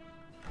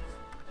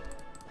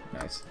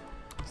 Nice.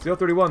 Still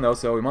 31 though,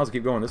 so we might as well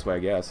keep going this way, I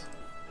guess.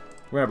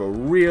 We're gonna have a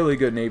really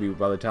good navy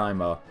by the time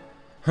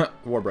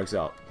war breaks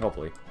out,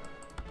 hopefully.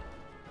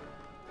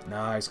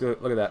 Nice,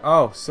 good. Look at that.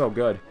 Oh, so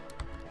good.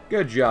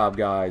 Good job,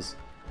 guys.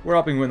 We're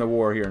helping win the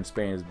war here in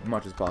Spain as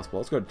much as possible.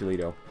 Let's go to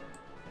Toledo.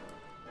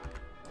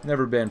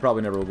 Never been,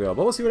 probably never will go,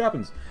 but we'll see what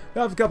happens.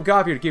 We'll have a cup of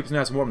coffee to keep us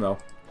nice and warm, though.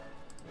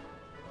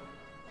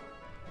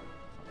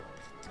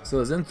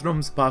 So the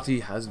Zentrum's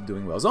party has been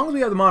doing well. As long as we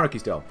have the monarchy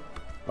still.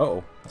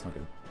 Uh-oh, that's not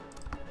good.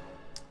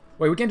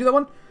 Wait, we can't do that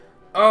one?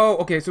 Oh,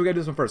 okay, so we gotta do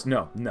this one first.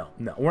 No, no,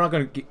 no. We're not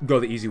gonna go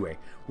the easy way.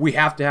 We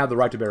have to have the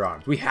right to bear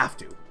arms. We have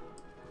to.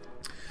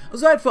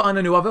 Aside for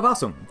eine neue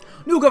Verfassung,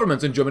 new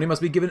governments in Germany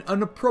must be given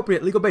an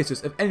appropriate legal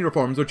basis if any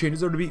reforms or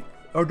changes are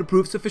to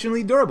prove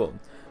sufficiently durable.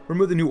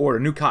 Remove the new order,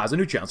 new cause, a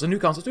new chance, a new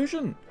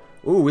constitution.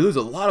 Ooh, we lose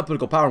a lot of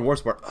political power in war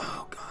support.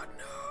 Oh, God,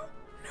 no.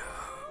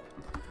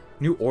 No.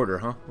 New order,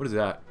 huh? What is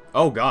that?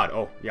 Oh, God.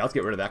 Oh, yeah, let's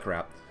get rid of that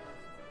crap.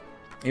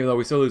 Even though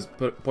we still lose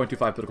 0.25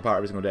 political power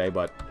every single day,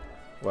 but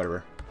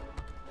whatever.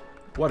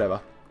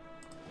 Whatever.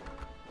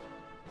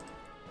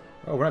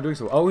 Oh, we're not doing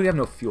so well. Oh, we have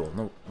no fuel.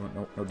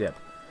 No dip.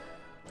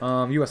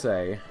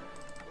 USA.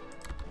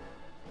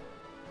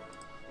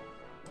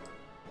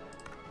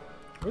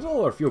 Where's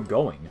all our fuel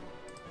going?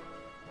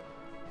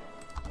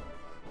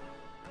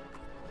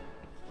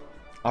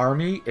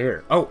 Army,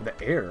 air. Oh,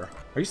 the air.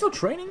 Are you still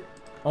training?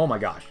 Oh my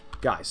gosh.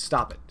 Guys,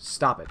 stop it.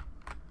 Stop it.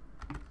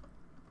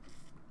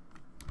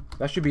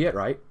 That should be it,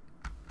 right?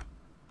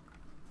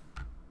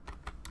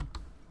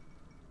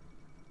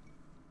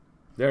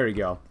 There you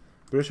go.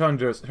 British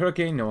Honduras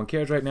Hurricane, no one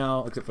cares right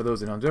now, except for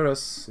those in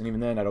Honduras. And even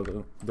then, I don't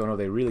know if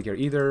they really care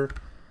either.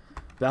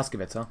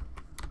 Blaskovitz, huh?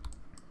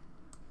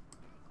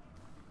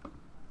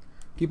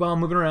 Keep on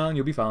moving around,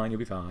 you'll be fine, you'll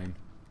be fine.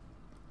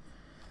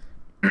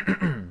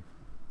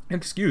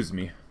 Excuse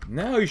me.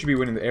 Now you should be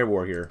winning the air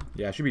war here.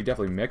 Yeah, it should be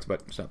definitely mixed,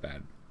 but it's not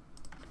bad.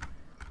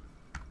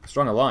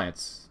 Strong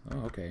alliance. Oh,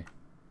 okay.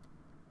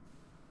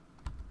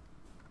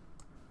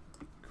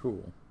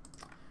 Cool.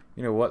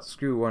 You know what?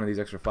 Screw one of these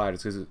extra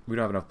fighters because we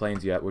don't have enough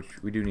planes yet,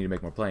 which we do need to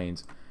make more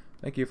planes.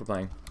 Thank you for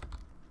playing.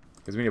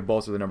 Because we need to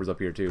bolster the numbers up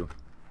here too.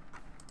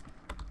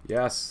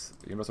 Yes,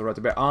 you must have right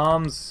to bear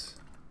arms.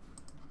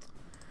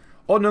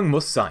 Ordnung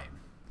muss sein.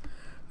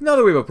 Now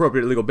that we have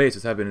appropriate legal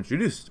bases have been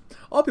introduced,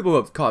 all people who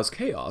have caused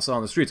chaos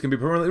on the streets can be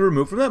permanently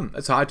removed from them.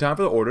 It's high time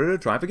for the order to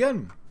triumph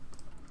again.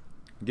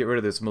 Get rid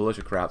of this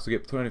militia crap, so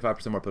get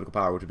 25% more political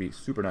power, which would be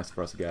super nice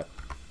for us to get.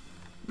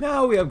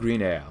 Now we have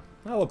green air.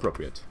 How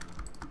appropriate.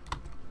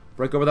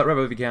 Break over that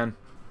river if you can.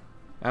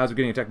 As we're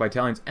getting attacked by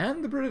Italians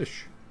and the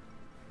British.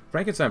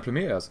 Frankenstein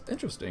premieres.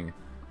 Interesting.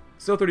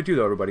 Still 32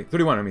 though, everybody.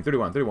 31, I mean.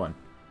 31.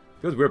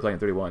 Feels weird playing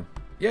 31.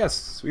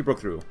 Yes, we broke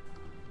through.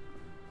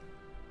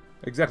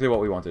 Exactly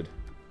what we wanted.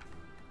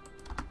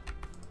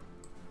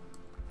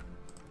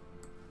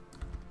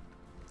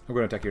 We're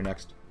going to attack here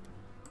next.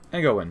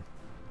 And go in.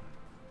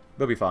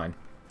 They'll be fine.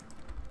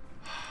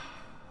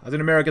 As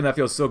an American, that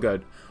feels so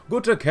good.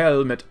 Gute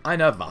Kerl mit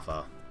einer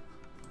Waffe.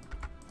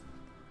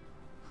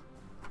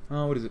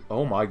 Oh, what is it?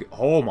 Oh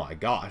my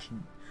gosh.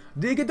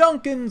 Die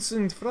Gedanken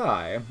sind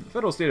frei.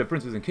 Federal state of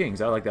princes and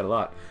kings. I like that a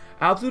lot.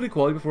 Absolute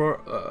equality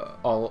before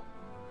all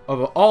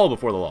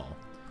before the law.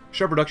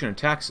 Sharp reduction in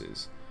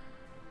taxes.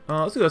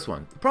 Let's do this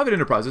one. Private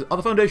enterprises are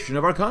the foundation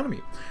of our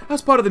economy.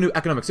 As part of the new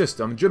economic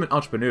system, German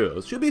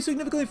entrepreneurs should be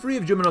significantly free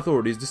of German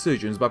authorities'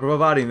 decisions by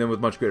providing them with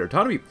much greater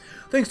autonomy,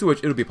 thanks to which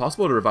it will be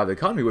possible to revive the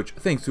economy, which,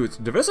 thanks to its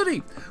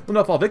diversity, will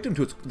not fall victim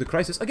to the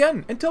crisis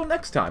again. Until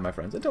next time, my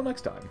friends. Until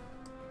next time.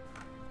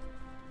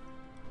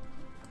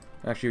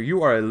 Actually,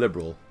 you are a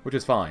liberal, which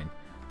is fine.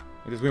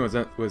 I just win with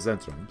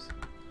Zentrums.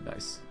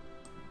 Nice.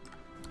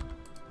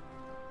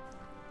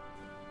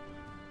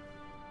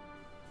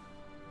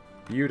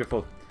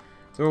 Beautiful.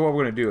 So what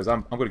we're going to do is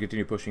I'm going to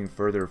continue pushing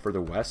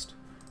further west.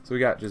 So we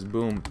got just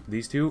boom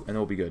these two, and then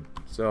we'll be good.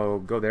 So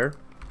go there,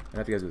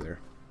 and if you guys go there.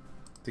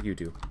 Take you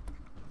two.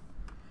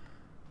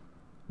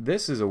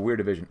 This is a weird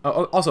division.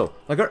 Oh, also,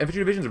 like our infantry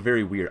divisions are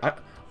very weird.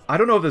 I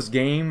don't know if this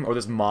game or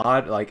this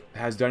mod like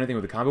has done anything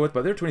with the combat width,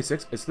 but they're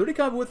 26. Is 30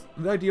 combat width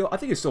the ideal? I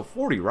think it's still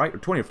 40, right? Or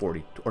 20 or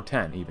 40, or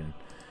 10 even.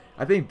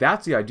 I think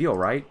that's the ideal,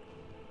 right?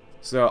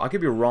 So I could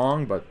be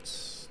wrong, but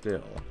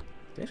still,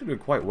 they actually doing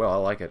quite well. I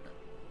like it.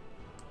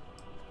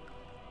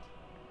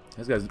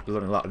 This guy's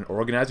learning a lot. An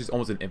organizer, he's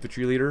almost an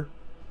infantry leader,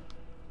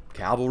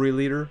 cavalry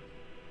leader.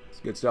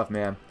 It's good stuff,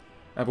 man.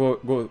 And we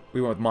went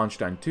with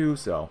Manstein too,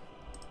 so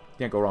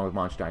can't go wrong with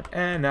Manstein.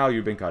 And now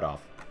you've been cut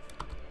off.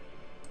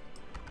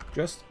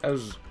 Just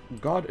as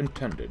God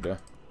intended. Of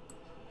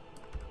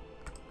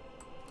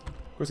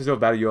course, they still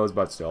have battle yos,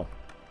 but still.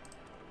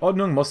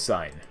 Ordnung muss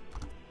sein.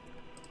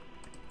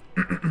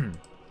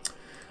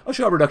 A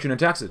sharp reduction in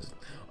taxes.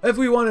 If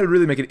we want to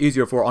really make it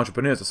easier for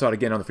entrepreneurs to start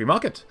again on the free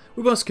market,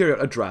 we must carry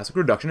out a drastic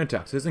reduction in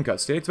taxes and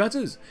cut state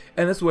expenses.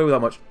 And this way,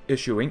 without much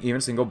issuing even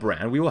a single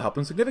brand, we will help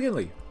them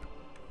significantly.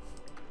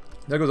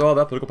 There goes all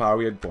that political power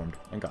we had formed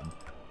and gotten.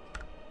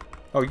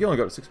 Oh, you can only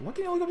go to 16. Why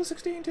can't you only go to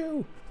 16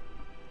 too?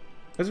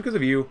 That's because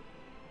of you.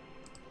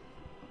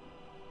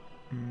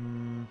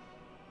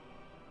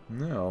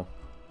 No.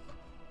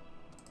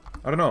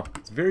 I don't know.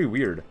 It's very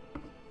weird.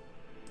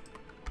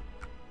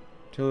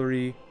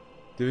 Artillery,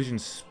 division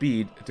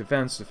speed,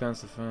 defense.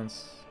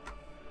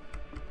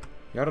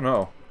 Yeah, I don't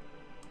know.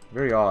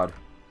 Very odd.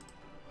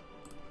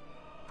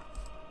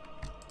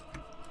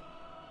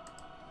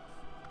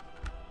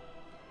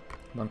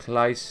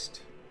 Monkleist,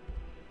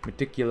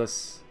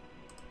 meticulous.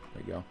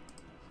 There you go.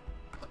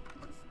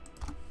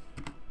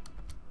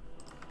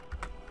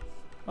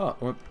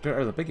 Oh,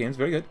 Olympic Games,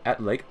 very good,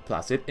 at Lake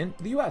Placid in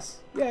the US.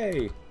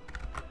 Yay!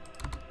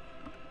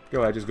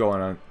 Go ahead, just go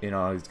on in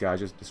on these guys,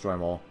 just destroy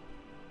them all.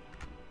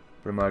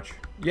 Pretty much.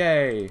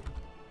 Yay!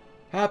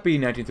 Happy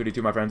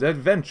 1932, my friends. It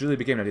eventually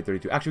became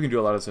 1932. Actually, we can do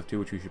a lot of stuff too,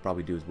 which we should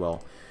probably do as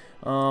well.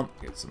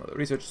 Get some other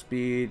research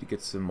speed,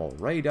 get some more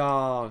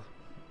radar.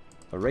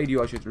 A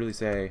radio, I should really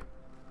say.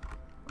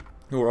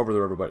 We're over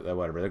the river, but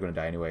whatever, they're going to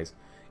die anyways.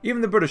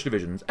 Even the British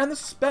divisions, and the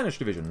Spanish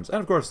divisions, and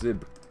of course the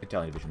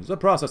Italian divisions. The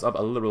process of a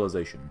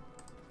liberalization.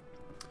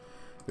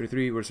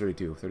 33, where's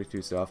 32?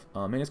 32 stuff.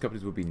 Maintenance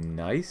companies would be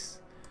nice.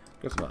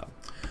 Got some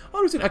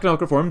all recent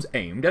economic reforms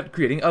aimed at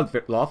creating a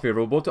law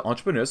favorable to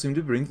entrepreneurs seem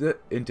to bring the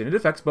intended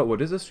effects, but what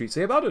does the street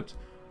say about it?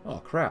 Oh,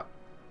 crap.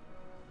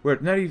 We're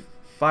at 95%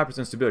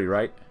 stability,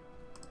 right?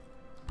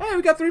 Hey,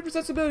 we got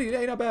 3% stability.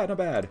 Hey, not bad, not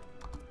bad.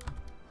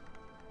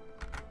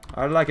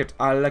 I like it.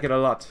 I like it a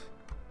lot.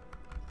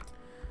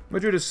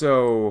 Madrid is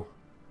so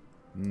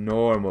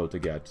normal to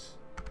get.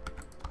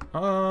 I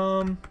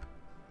don't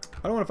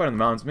want to fight in the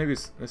mountains. Maybe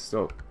it's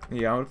still.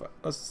 Yeah,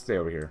 let's stay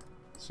over here.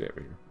 Stay over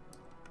here.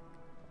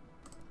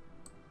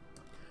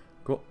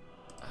 Cool.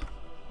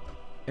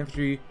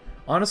 Infantry.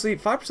 Honestly,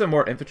 5%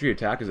 more infantry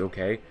attack is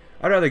okay.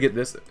 I'd rather get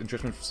this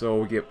entrenchment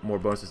so we get more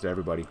bonuses to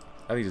everybody.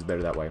 I think it's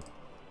better that way.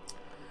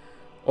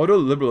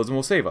 Ordoliberalism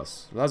will save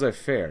us.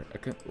 Laissez-faire.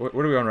 What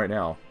are we on right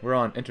now? We're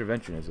on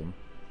interventionism.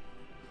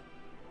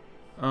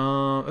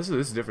 This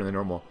is different than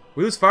normal.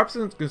 We lose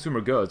 5%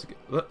 consumer goods.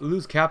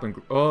 Lose cap and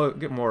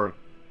get more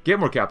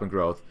cap and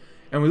growth,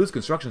 and we lose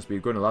construction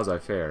speed going to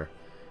laissez-faire.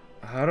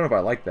 I don't know if I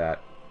like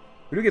that.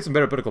 We do get some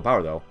better political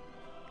power though.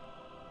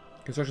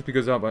 Construction speed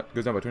goes down by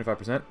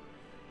 25%.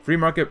 Free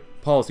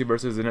market policy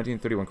versus the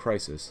 1931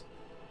 crisis.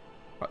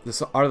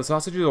 Are the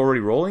sausages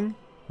already rolling?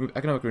 Move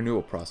economic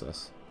renewal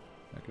process.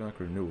 Economic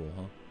renewal,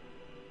 huh?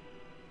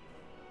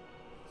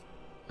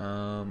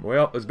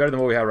 Well, it's better than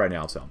what we have right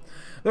now, so.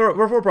 The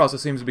reform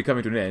process seems to be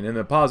coming to an end, and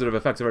the positive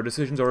effects of our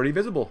decisions are already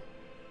visible.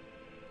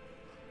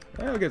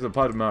 Well, it gets a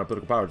positive amount of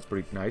political power, which is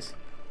pretty nice.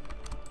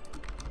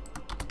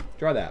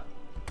 Try that.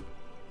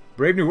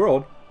 Brave New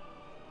World.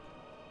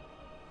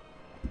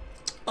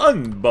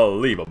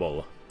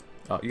 Unbelievable.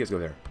 Oh, you guys go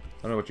there.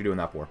 I don't know what you're doing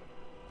that for.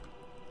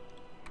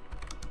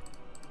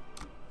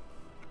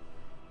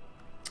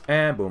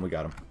 And boom, we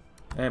got him.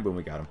 And boom,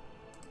 we got him.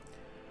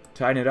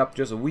 Tighten it up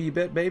just a wee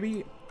bit,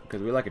 baby.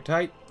 Because we like it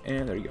tight,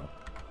 and there you go.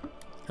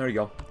 There you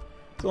go.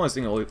 It's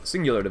only a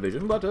singular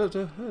division, but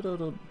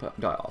it'll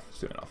die off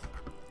soon enough.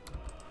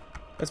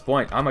 At this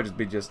point, I might just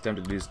be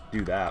tempted to just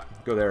do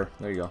that. Go there.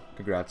 There you go.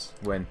 Congrats.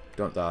 Win.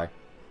 Don't die.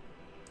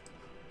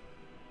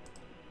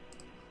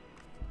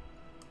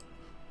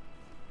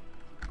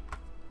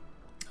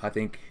 I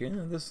think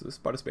this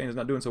part of Spain is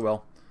not doing so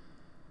well.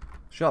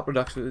 Shop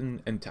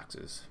reduction and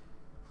taxes.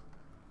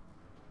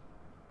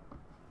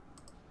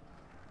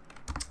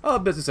 A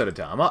business at a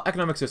time. Our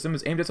economic system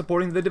is aimed at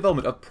supporting the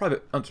development of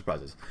private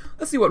enterprises.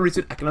 Let's see what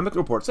recent economic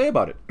reports say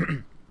about it.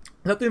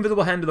 Let the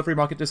invisible hand of the free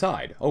market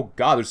decide. Oh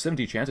god, there's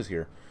 70 chances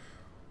here.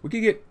 We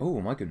could get...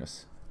 Oh my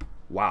goodness.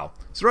 Wow.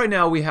 So right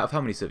now we have how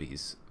many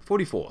cities?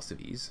 44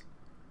 cities.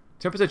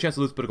 10% chance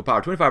to lose political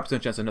power.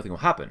 25% chance that nothing will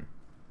happen.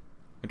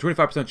 And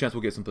 25% chance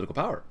we'll get some political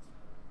power.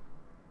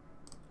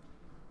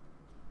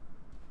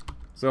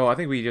 So I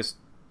think we just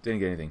didn't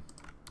get anything.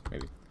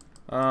 Maybe.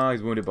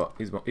 He's wounded, but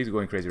he's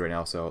going crazy right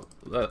now. So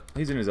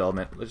he's in his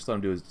element. Let's just let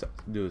him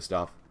do his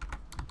stuff.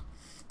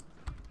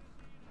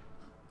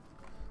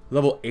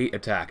 Level 8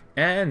 attack,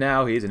 and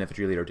now he's an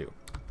infantry leader too.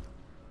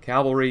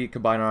 Cavalry,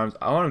 combined arms.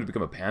 I want him to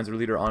become a panzer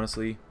leader,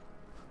 honestly,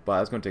 but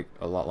that's going to take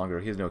a lot longer.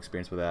 He has no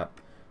experience with that.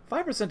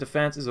 5%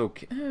 defense is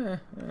okay.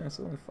 It's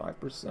only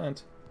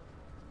 5%.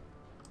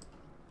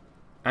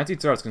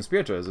 Anti-Tsarist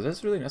conspirators. Is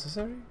this really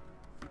necessary?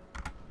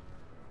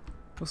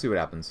 We'll see what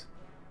happens.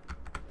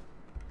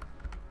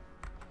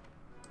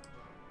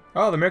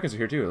 Oh, the Americans are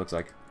here too, it looks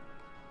like.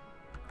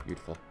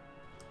 Beautiful.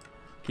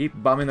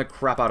 Keep bombing the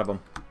crap out of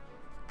them.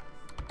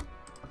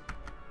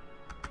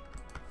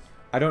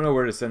 I don't know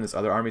where to send this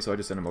other army, so I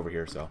just send them over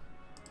here, so.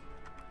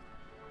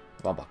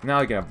 Von Buck.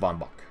 Now you can have Von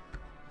Buck.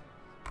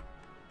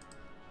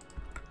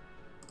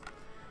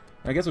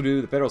 I guess we'll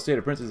do the federal state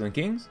of princes and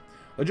kings.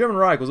 The German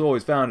Reich was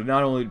always founded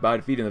not only by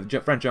defeating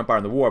the French Empire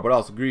in the war, but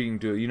also agreeing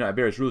to unite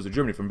various rulers of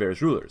Germany from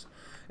various rulers.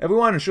 If we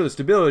want to ensure the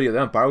stability of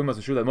the empire, we must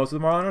ensure that most of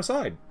them are on our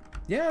side.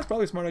 Yeah, it's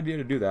probably a smart idea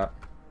to do that.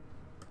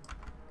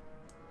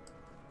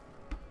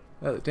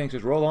 The tanks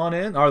just roll on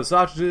in. Are the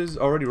sausages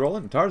already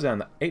rolling? Tarzan,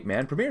 the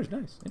 8-man, premieres.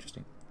 Nice.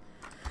 Interesting.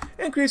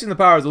 Increasing the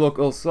powers of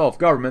local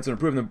self-governments and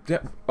improving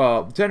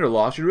the tender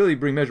law should really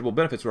bring measurable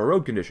benefits to our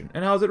road condition.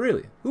 And how is it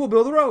really? Who will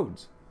build the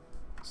roads?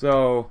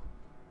 So,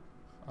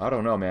 I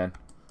don't know, man.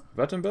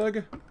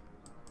 Wittenberg?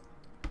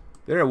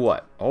 They're at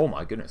what? Oh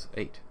my goodness,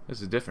 8.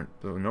 This is different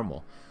than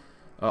normal.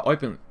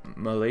 Eupen,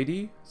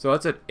 Milady? So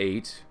that's at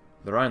 8.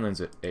 The Rhineland's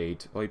at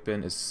 8.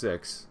 Eupen is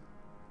 6.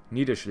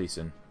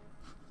 Niederschließen.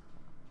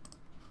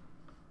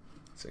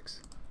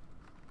 6.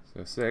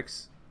 So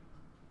 6.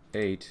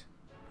 8.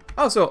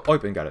 Oh, so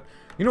Eupen got it.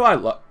 You know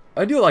what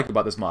I do like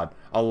about this mod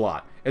a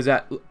lot is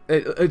that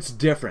it's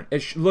different.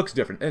 It looks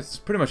different. It's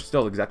pretty much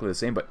still exactly the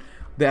same, but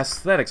the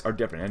aesthetics are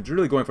different. And it's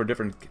really going for a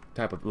different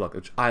type of look,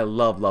 which I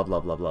love, love,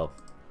 love, love, love.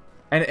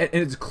 And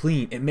it's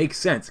clean. It makes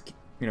sense.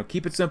 You know,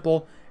 keep it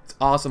simple. It's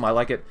awesome. I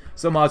like it.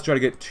 Some mods try to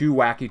get too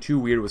wacky, too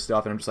weird with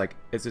stuff, and I'm just like,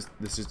 this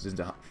just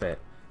doesn't fit.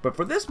 But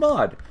for this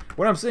mod,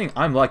 what I'm seeing,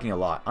 I'm liking a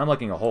lot. I'm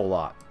liking a whole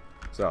lot.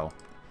 So,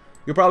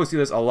 you'll probably see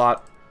this a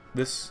lot,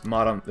 this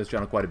mod on this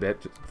channel quite a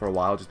bit for a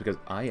while, just because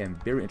I am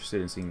very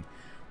interested in seeing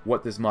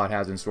what this mod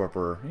has in store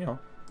for, you know,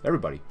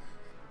 everybody.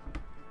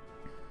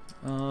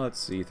 Let's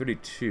see,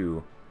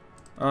 32.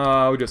 We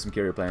do have some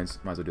carrier planes.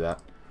 Might as well do that.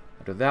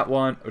 After that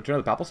one, Return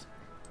of the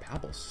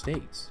Papal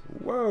States.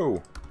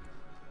 Whoa!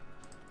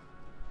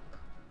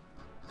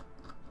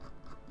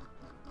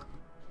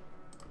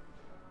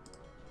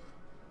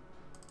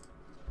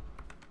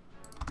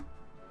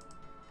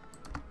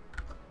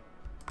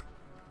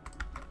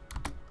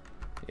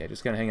 Yeah,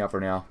 just kind of hang out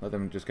for now. Let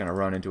them just kind of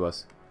run into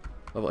us.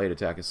 Level 8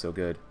 attack is so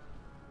good.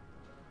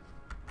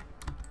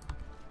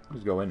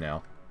 Just go in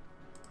now.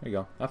 There you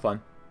go. Have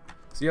fun.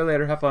 See you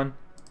later. Have fun.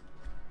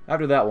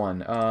 After that one,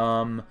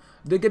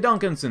 the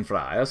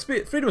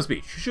Gedankenfreiheit, freedom of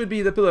speech, should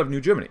be the pillar of New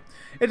Germany.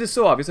 It is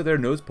so obvious that there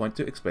is no point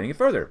to explaining it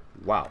further.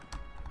 Wow.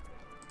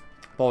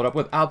 Followed up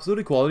with absolute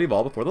equality of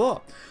all before the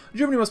law.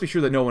 Germany must be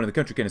sure that no one in the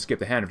country can escape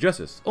the hand of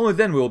justice. Only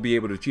then will we be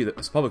able to achieve the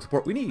public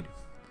support we need.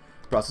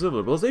 Process of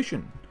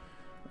liberalization.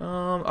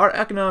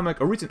 Our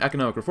recent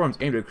economic reforms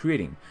aimed at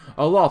creating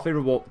a law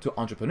favorable to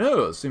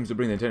entrepreneurs seems to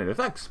bring the intended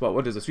effects, but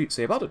what does the street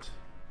say about it?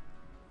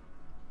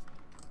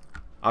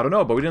 I don't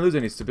know, but we didn't lose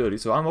any stability,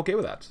 so I'm okay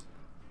with that.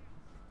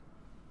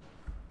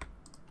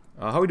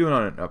 How are we doing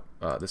on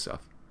this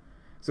stuff?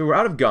 So we're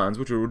out of guns,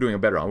 which we're doing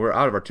better on. We're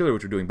out of artillery,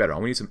 which we're doing better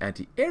on. We need some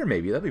anti-air,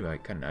 maybe. That'd be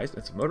kind of nice.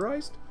 And some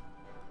motorized.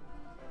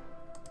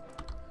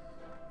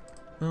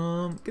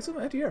 Get some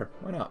anti-air.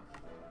 Why not?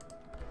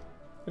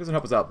 It doesn't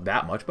help us out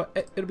that much, but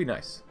it'll be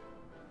nice.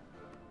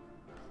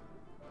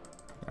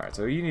 Alright,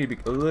 so you need to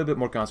be a little bit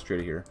more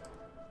concentrated here.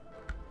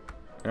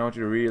 And I want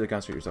you to really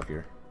concentrate yourself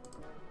here.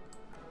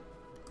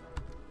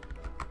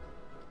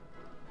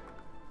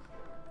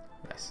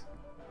 Nice.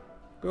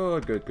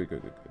 Good, good, good,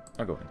 good, good, good.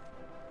 I'll go in.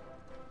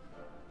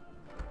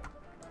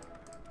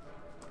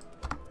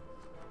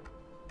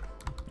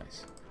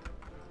 Nice.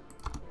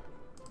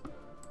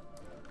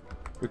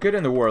 We could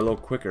end the war a little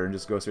quicker and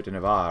just go straight to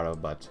Navarre,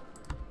 but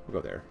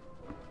we'll go there.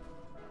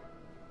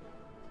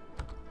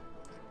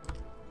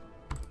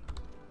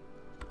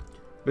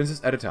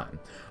 Business at a time.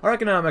 Our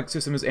economic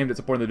system is aimed at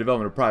supporting the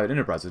development of private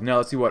enterprises. Now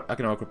let's see what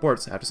economic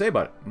reports have to say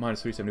about it.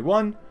 Minus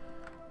 371.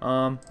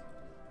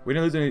 We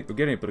didn't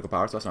get any political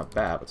power, so that's not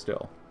bad, but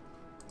still.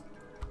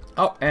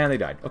 Oh, and they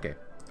died. Okay.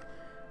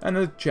 And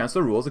the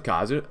Chancellor rules, the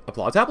Kaiser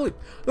applauds happily.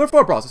 The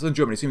reform process in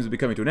Germany seems to be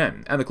coming to an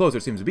end, and the closer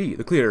it seems to be,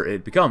 the clearer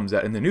it becomes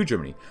that in the new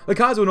Germany, the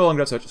Kaiser will no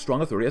longer have such strong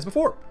authority as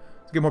before.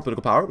 To get more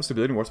political power, with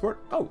stability and more support.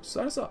 Oh,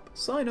 sign us up.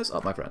 Sign us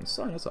up, my friends.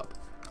 Sign us up.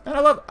 And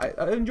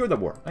I enjoyed that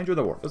war. I enjoyed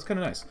that war. It was kind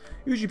of nice.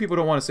 Usually people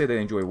don't want to say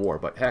they enjoy war,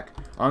 but heck,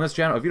 on this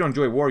channel, if you don't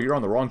enjoy war, you're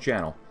on the wrong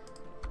channel.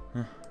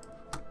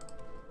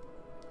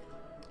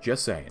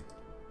 Just saying.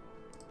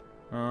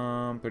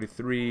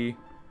 33.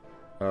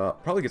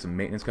 Probably get some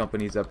maintenance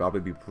companies. That'd probably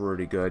be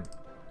pretty good.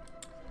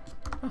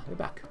 Oh, they're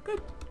back.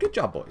 Good. Good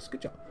job, boys.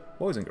 Good job.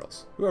 Boys and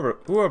girls.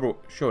 Whoever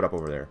showed up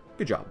over there.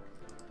 Good job.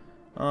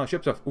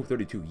 Ships off. Ooh,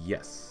 32.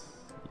 Yes.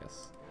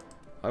 Yes.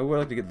 I would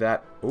like to get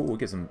that. Oh, we'll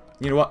get some.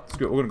 You know what?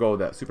 Screw it. We're going to go with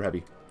that. Super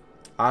heavy.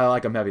 I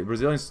like them heavy.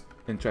 Brazilians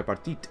in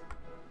tripartite.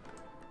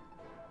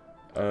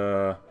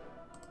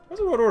 What's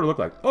the world order look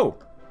like? Oh.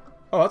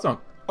 Oh, that's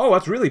not. Oh,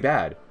 that's really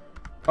bad.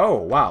 Oh,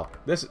 wow.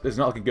 This is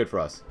not looking good for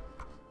us.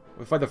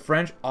 We fight the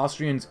French,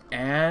 Austrians,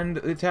 and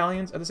the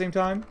Italians at the same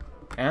time.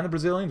 And the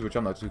Brazilians, which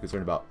I'm not too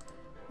concerned about.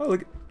 Oh,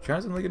 look at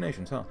China's in the League of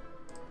Nations, huh?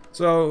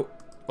 So,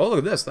 oh, look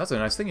at this. That's a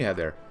nice thing you had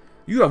there.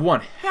 You have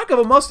one heck of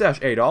a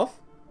mustache, Adolf.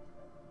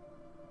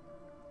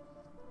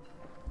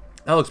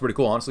 That looks pretty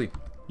cool, honestly.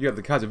 You have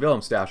the Kaiser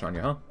Wilhelm stash on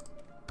you, huh?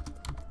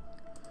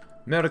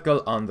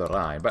 Miracle on the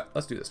Rhine. But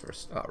let's do this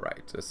first.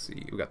 Alright, let's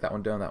see. We got that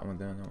one done, that one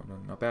done, that one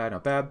done. Not bad,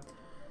 not bad.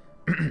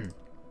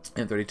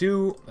 And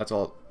 32. That's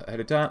all ahead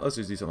of time. Let's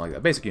just do something like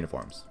that. Basic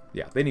uniforms.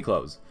 Yeah, they need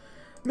clothes.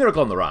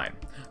 Miracle on the Rhine.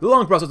 The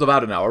long process of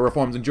Adenauer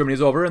reforms in Germany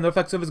is over, and the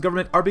effects of his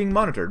government are being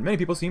monitored. Many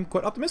people seem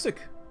quite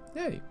optimistic.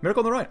 Yay.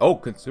 Miracle on the Rhine. Oh,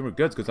 consumer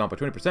goods goes down by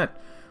 20%.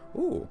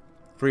 Ooh.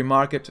 Free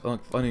market,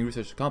 funding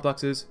research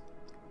complexes.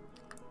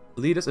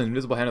 Lead us in the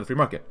invisible hand of the free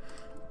market.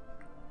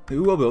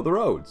 Who will build the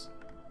roads?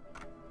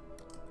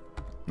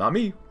 Not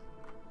me.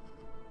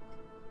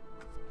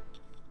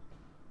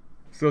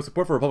 So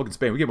support for Republican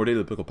Spain. We get more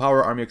daily political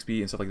power, army XP,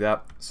 and stuff like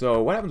that.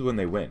 So what happens when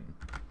they win?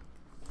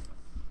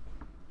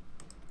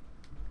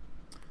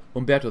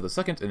 Umberto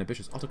II, an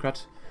ambitious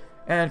autocrat.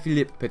 And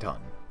Philippe Pétain.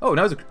 Oh,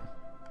 now he's a...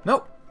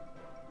 No!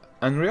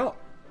 Unreal.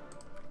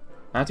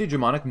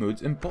 Anti-Germanic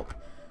moods in pulp.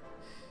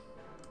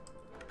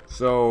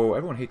 So,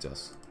 everyone hates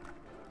us.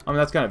 I mean,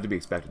 that's kind of to be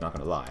expected, not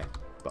gonna lie.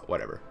 But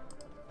whatever.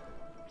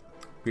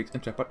 Greeks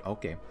in checkpoint.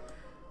 Okay.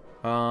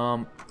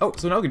 Oh,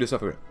 so now we can do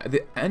stuff here. At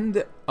the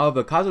end of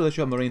the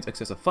Kaiserliche Marine's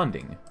excessive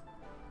funding.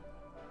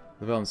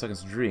 The Wilhelm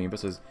II's dream, but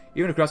says,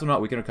 even if Krasnodar will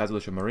not weaken our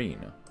Kaiserliche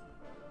Marine.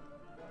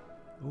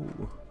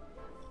 Ooh.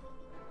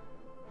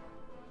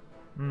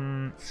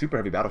 Super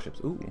heavy battleships.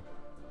 Ooh.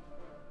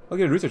 I'll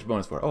get a research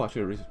bonus for it. Oh, I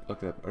should have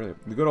looked that up earlier.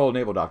 The good old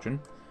naval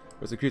doctrine.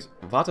 Which increase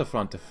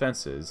waterfront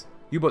defenses.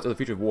 U-boats are the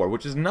future of war,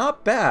 which is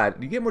not bad.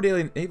 You get more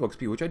daily naval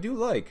XP, which I do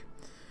like.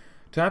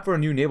 Time for a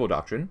new naval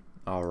doctrine.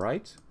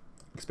 Alright.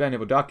 Expand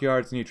naval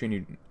dockyards, need to train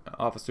new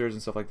officers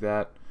and stuff like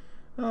that.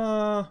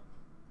 The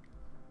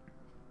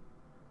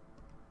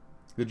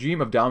dream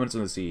of dominance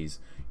in the seas.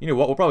 You know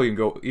what? We'll probably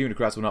go even to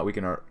Krass will not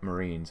weaken our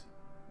marines.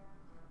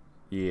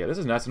 Yeah, this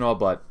is nice and all,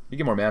 but you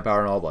get more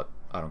manpower and all, but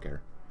I don't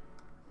care.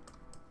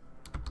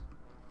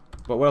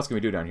 But what else can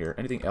we do down here?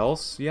 Anything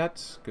else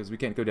yet? Because we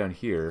can't go down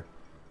here.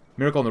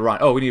 Miracle on the Rhine.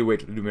 Oh, we need to wait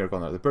to do Miracle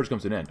on the Rhine. The purge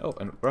comes to an end. Oh,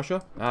 and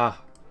Russia?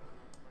 Ah.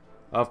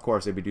 Of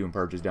course they'd be doing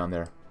purges down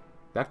there.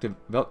 Back to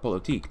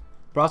Weltpolitik.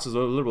 Process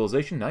of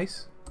liberalization.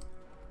 Nice.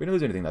 We didn't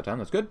lose anything that time.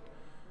 That's good.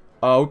 We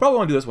probably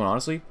want to do this one,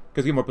 honestly.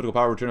 Because we get more political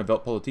power. Return of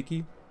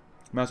Weltpolitik.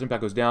 Master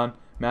impact goes down.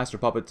 Master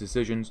puppet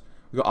decisions.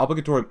 We got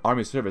obligatory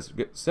army service. We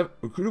get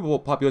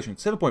recruitable population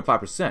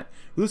 7.5%.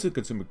 We lose to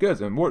consumer goods.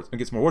 And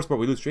gets more war support.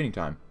 We lose training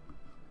time.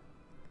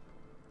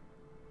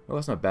 Well,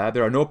 that's not bad.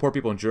 There are no poor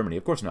people in Germany.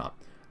 Of course not.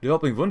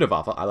 Developing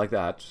Wunderwaffe. I like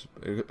that.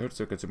 It hurts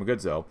their consumer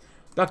goods, though.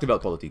 Back to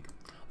Weltpolitik.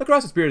 The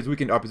crisis period has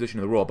weakened our position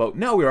in the world, but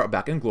now we are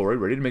back in glory,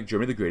 ready to make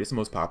Germany the greatest and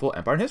most powerful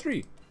empire in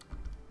history.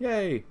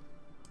 Yay!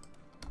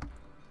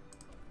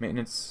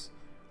 Maintenance.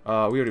 We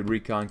already had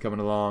recon coming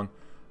along.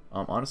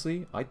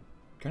 Honestly, I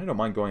kind of don't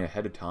mind going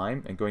ahead of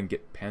time and going and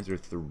get Panzer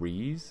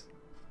IIIs.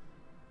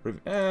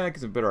 Get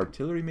some better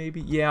artillery,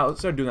 maybe? Yeah, let's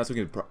start doing that so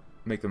we can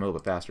make them a little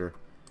bit faster.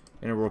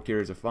 Interworld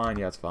carriers are fine.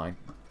 Yeah, it's fine.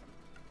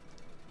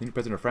 The new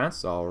president of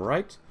France.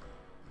 Alright.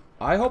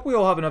 I hope we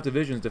all have enough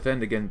divisions to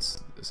defend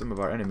against some of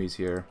our enemies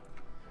here.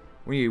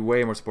 We need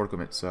way more support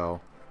equipment,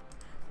 so...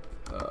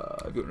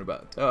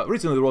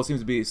 recently, the world seems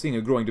to be seeing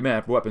a growing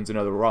demand for weapons and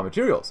other raw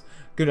materials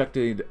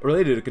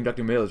related to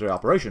conducting military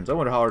operations. I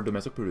wonder how our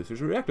domestic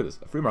producers react to this.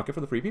 A free market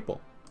for the free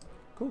people.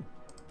 Cool.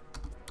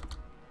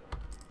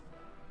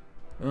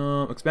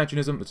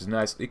 Expansionism, which is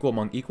nice. Equal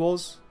among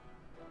equals.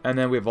 And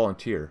then we have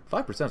volunteer.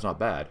 5% is not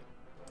bad.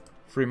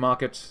 Free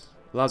market.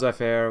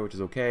 Laissez-faire, which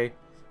is okay.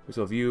 We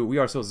still have you. We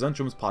are still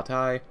Zentrum's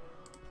Partei.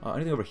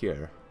 Anything over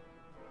here?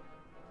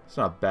 It's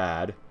not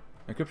bad.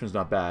 Encryption is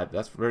not bad.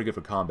 That's very good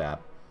for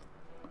combat.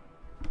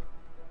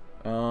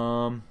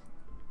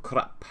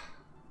 Crap.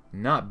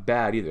 Not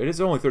bad either. It is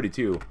only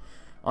 32.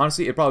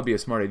 Honestly, it'd probably be a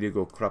smart idea to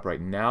go crap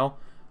right now.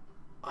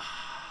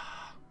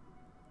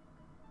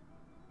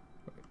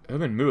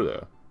 Hermann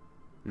Müller.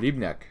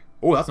 Liebknecht.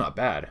 Oh, that's not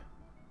bad.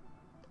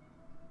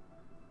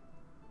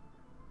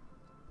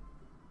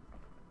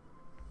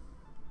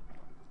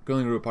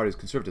 Going to a party's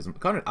conservatism.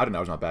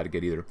 Adenauer's not bad to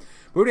get either.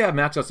 But we already have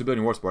maxed out stability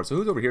and war support, so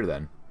who's over here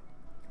then?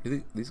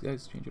 Do these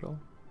guys change at all?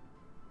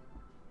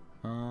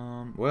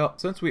 Well,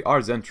 since we are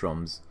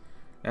Zentrums,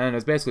 and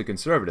it's basically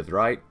conservative,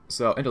 right?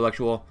 So,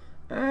 intellectual,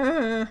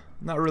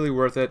 not really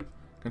worth it.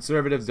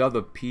 Conservatives, of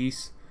the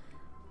peace.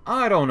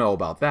 I don't know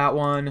about that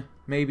one.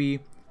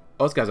 Maybe.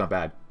 Oh, this guy's not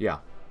bad. Yeah.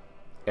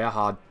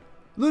 Erhard.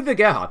 Ludwig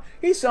Erhard.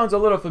 He sounds a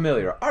little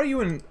familiar. Are you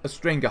in a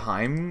Streng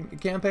Geheim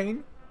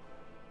campaign?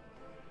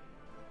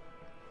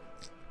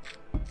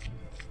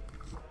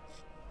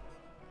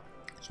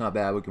 It's not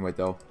bad. We can wait,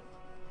 though.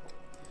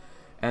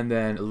 And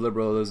then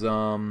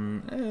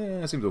liberalism,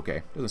 seems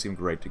okay. Doesn't seem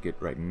great to get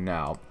right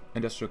now.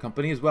 Industrial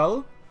company as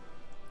well.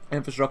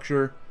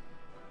 Infrastructure.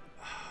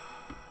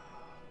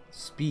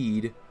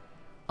 Speed.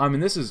 I mean,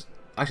 this is...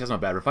 Actually, that's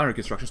not bad. Refinery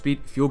construction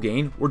speed. Fuel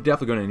gain. We're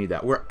definitely going to need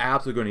that. We're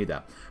absolutely going to need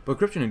that. But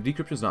encryption and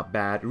decryption is not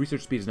bad.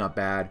 Research speed is not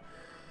bad.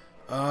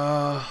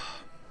 We're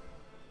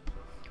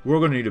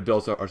going to need to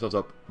build ourselves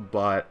up.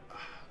 But...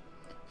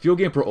 Fuel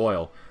gain per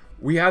oil.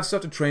 We have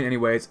stuff to train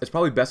anyways. It's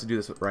probably best to do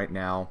this right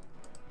now.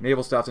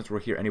 Naval stuff, since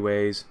we're here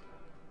anyways.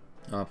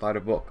 Fight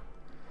a book.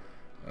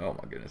 Oh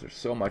my goodness, there's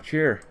so much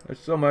here. There's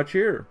so much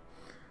here.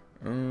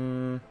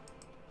 Weapons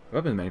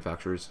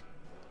manufacturers.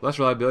 Less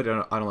reliability,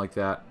 I don't like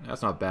that.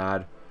 That's not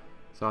bad.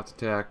 Soft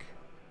attack.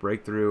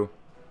 Breakthrough.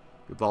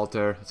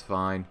 Gibraltar, that's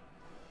fine.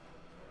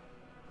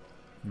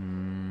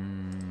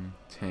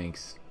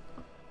 Tanks.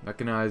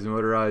 Mechanized,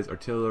 motorized,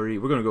 artillery.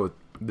 We're going to go with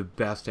the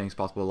best tanks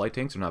possible. Light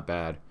tanks are not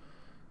bad.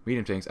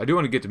 Medium tanks. I do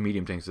want to get to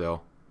medium tanks, though.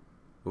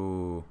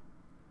 Ooh.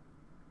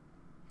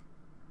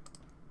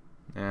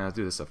 Yeah, let's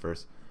do this stuff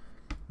first.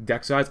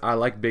 Deck size. I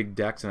like big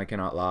decks, and I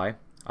cannot lie.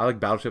 I like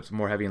battleships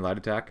more heavy and light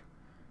attack.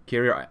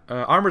 Carrier.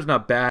 Armor's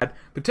not bad,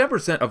 but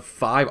 10% of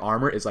 5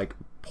 armor is like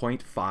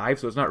 0.5,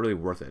 so it's not really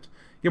worth it.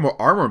 You get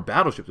more armor and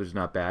battleships, which is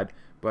not bad,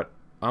 but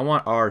I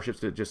want our ships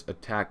to just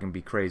attack and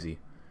be crazy.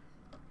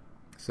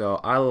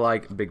 So I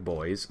like big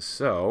boys.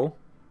 So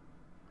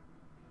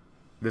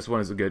this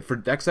one is good. For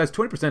deck size,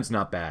 20% is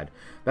not bad.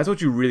 That's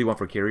what you really want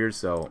for carriers,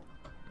 so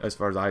as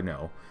far as I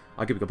know.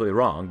 I could be completely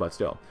wrong, but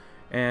still.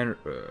 And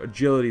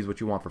agility is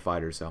what you want for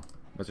fighters, so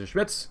Mr.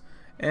 Schmitz.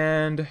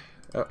 And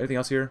anything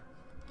else here?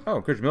 Oh,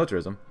 encourage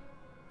militarism.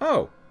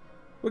 Oh,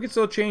 we can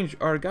still change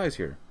our guys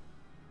here.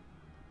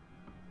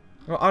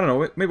 Well, I don't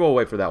know. Maybe we'll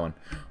wait for that one.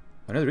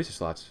 Another research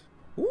slots.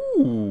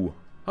 Ooh,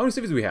 how many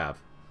cities do we have?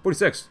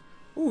 46.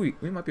 Ooh,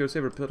 we might be able to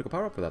save our political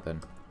power up for that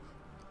then.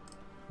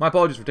 My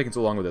apologies for taking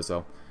so long with this,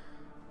 though.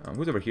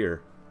 Who's over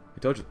here?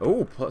 Intelligence.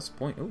 Oh, plus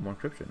point. Oh, more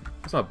encryption.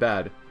 That's not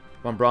bad.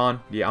 Von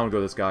Braun. Yeah, I want to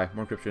go with this guy.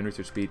 More encryption,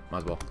 research speed. Might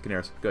as well.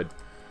 Canaris. Good.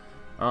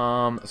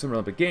 Summer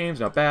Olympic Games.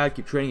 Not bad.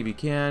 Keep training if you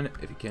can.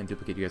 If you can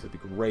duplicate you guys, that'd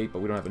be great. But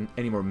we don't have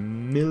any more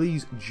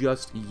millies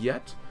just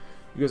yet.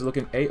 You guys are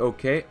looking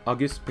A-okay.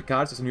 August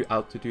Picard says a new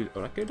altitude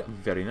record.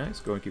 Very nice.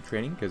 Go and keep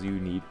training because you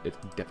need it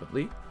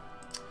definitely.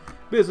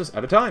 Business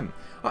at a time.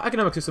 Our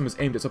economic system is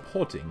aimed at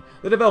supporting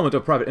the development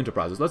of private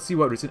enterprises. Let's see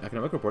what recent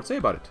economic reports say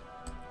about it.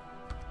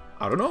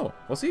 I don't know.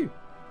 We'll see.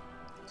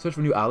 Search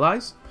for new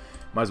allies?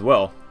 Might as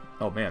well.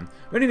 Oh man.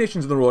 Many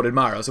nations in the world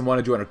admire us and want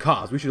to join our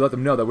cause. We should let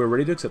them know that we're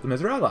ready to accept them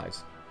as our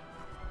allies.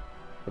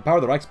 The power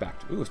of the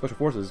Reichspakt. Ooh, Special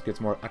Forces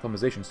gets more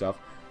acclimatization stuff.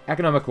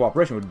 Economic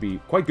cooperation would be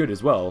quite good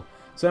as well.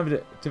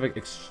 Scientific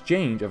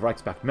exchange of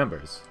Reichspakt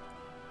members.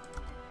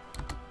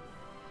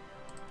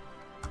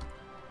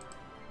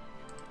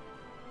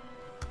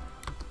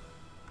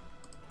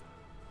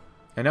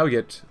 And now we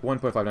get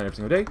 1.59 every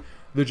single day.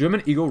 The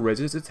German eagle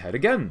raises its head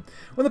again.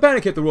 When the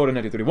panic hit the world in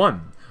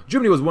 1931,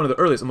 Germany was one of the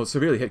earliest and most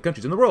severely hit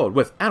countries in the world,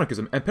 with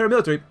anarchism and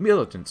paramilitary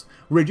militants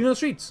raging on the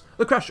streets,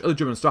 the crash of the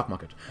German stock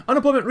market,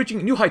 unemployment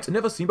reaching new heights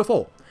never seen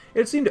before.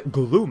 It seemed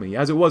gloomy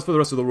as it was for the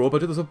rest of the world, but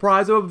to the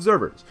surprise of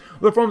observers,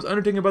 the reforms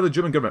undertaken by the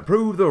German government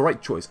proved the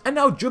right choice, and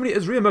now Germany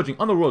is re-emerging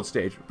on the world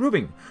stage,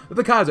 proving that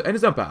the Kaiser and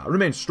his empire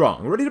remain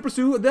strong, ready to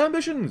pursue their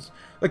ambitions.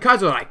 The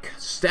Kaiserreich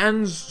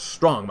stands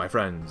strong, my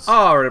friends.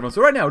 Alright everyone,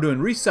 so right now we're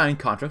doing re-signing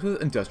contracts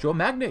with industrial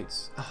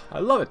magnates. I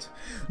love it.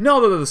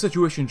 Now that the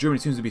situation in Germany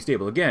seems to be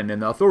stable again,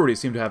 and the authorities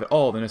seem to have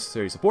all the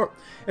necessary support,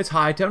 it's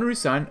high time to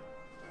re-sign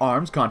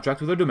arms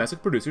contracts with our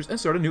domestic producers and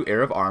start a new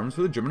era of arms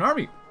for the German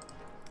army,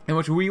 in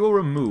which we will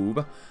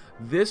remove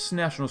this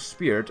national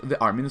spirit, the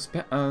army in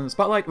the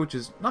spotlight, which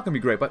is not going to be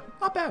great, but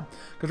not bad.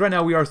 Because right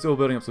now we are still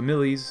building up some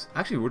millies.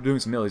 Actually, we're doing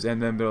some millies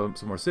and then building up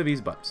some more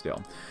cities, but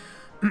still.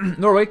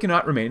 Norway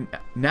cannot remain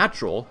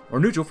natural or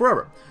neutral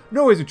forever.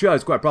 Norway's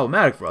neutrality is quite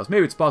problematic for us.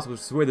 Maybe it's possible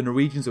to sway the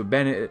Norwegians to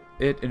abandon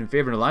it in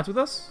favor of an alliance with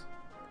us?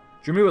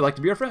 Germany would like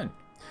to be our friend.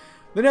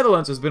 The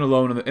Netherlands has been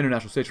alone on the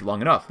international stage for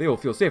long enough. They will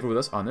feel safer with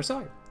us on their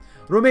side.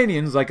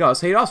 Romanians, like us,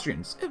 hate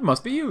Austrians. It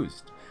must be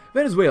used.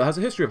 Venezuela has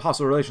a history of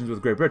hostile relations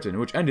with Great Britain,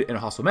 which ended in a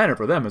hostile manner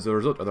for them as a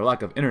result of their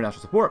lack of international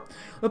support.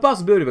 The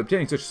possibility of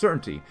obtaining such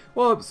certainty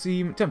will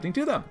seem tempting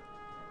to them.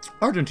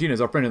 Argentina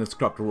is our friend in this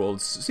corrupt world.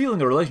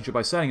 Sealing a relationship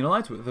by signing an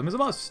alliance with them is a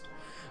must.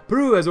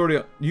 Peru has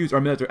already used our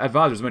military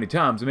advisors many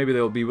times, and maybe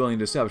they will be willing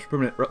to establish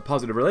permanent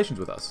positive relations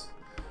with us.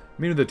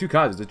 Meaning the two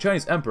Kaisers, the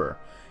Chinese emperor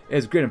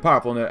is great and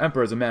powerful, and the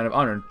emperor is a man of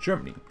honor in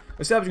Germany.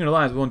 Establishing an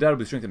alliance will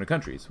undoubtedly strengthen our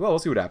countries. Well, we'll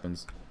see what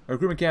happens. Our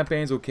recruitment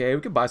campaign's okay.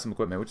 We could buy some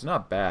equipment, which is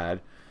not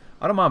bad.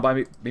 I don't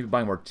mind maybe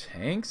buying more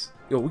tanks.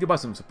 Yo, we could buy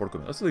some support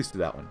equipment. Let's at least do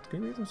that one.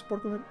 Can we get some support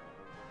equipment?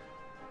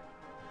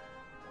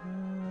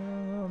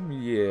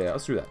 Yeah,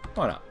 let's do that.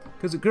 Why not?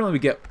 Because currently we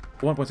get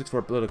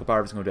 1.64 political power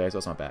every single day, so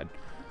that's not bad.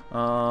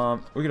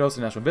 We could host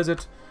a national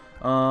visit.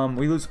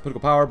 We lose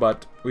political power,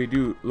 but we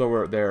do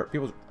lower their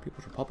People's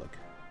Republic.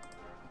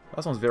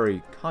 That sounds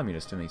very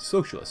communist to me.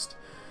 Socialist.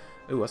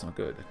 Ooh, that's not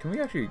good. Can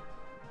we actually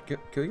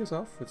kill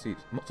yourself? Let's see.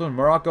 So in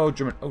Morocco,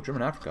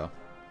 German Africa.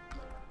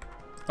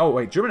 Oh,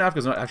 wait, German Africa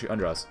is not actually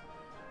under us.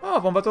 Oh,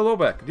 von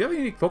Lobeck. Do you have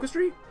any focus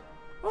tree?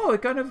 Oh, they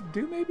kind of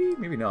do, maybe?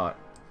 Maybe not.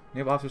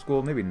 Naval Officer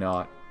School? Maybe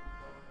not.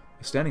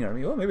 A standing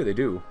army? Oh, maybe they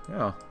do.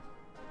 Yeah.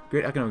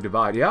 Great economic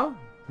divide. Yeah,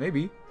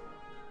 maybe.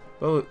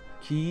 Well,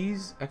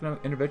 Keys,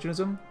 economic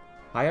interventionism?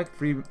 Hayek,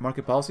 free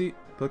market policy?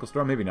 Political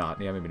storm? Maybe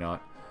not. Yeah, maybe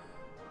not.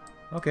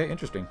 Okay,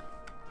 interesting.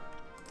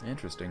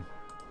 Interesting.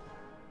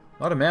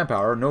 A lot of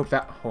manpower. No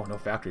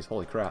factories.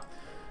 Holy crap.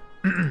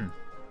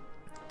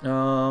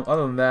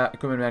 Other than that,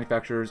 equipment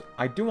manufacturers.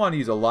 I do want to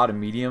use a lot of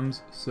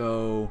mediums,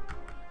 so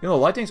you know,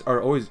 light tanks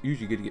are always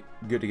usually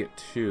good to get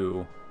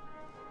two.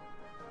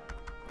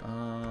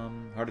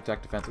 Hard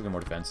attack defense. We'll get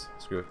more defense.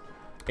 Screw it.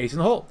 Ace in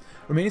the hole.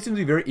 Romania seems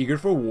to be very eager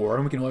for war,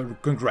 and we can only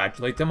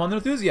congratulate them on their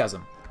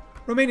enthusiasm.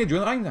 Romania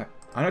join the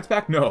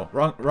Reichspakt? No,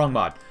 wrong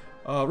mod.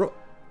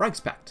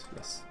 Reichspakt.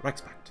 Yes,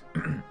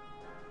 Reichspakt.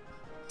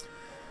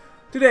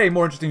 Today,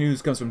 more interesting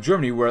news comes from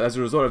Germany, where, as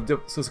a result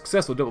of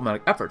successful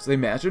diplomatic efforts, they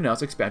managed to announce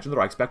the expansion of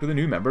the Reichspakt with a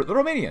new member, the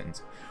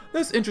Romanians.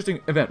 This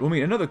interesting event will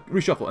mean another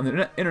reshuffle in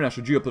the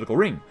international geopolitical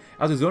ring,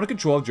 as the zone of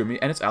control of Germany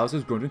and its allies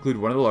has grown to include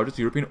one of the largest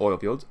European oil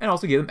fields, and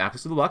also give them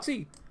access to the Black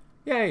Sea.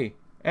 Yay!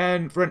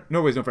 And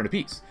Norway's no friend of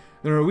peace.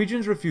 The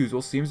Norwegians'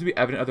 refusal seems to be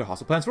evident of their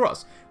hostile plans for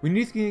us. We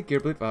need to communicate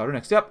carefully about our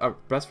next step, our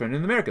best friend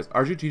in the Americas.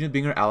 Argentina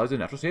being our allies in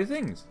the natural state of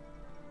things.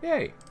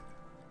 Yay.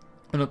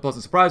 And a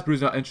pleasant surprise, Peru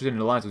is not interested in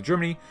an alliance with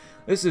Germany.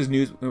 This is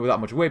news without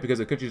much weight because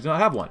the country does not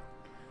have one.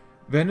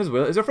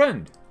 Venezuela is our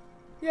friend.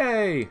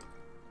 Yay.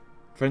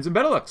 Friends in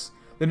Benelux.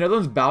 The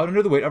Netherlands bowed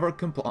under the weight of our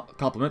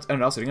compliments and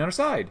are now sitting on our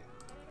side.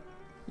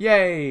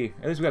 Yay.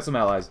 At least we got some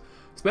allies.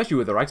 Especially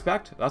with the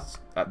Reichspakt.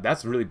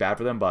 That's really bad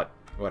for them, but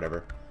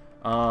whatever.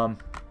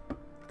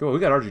 Cool, we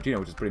got Argentina,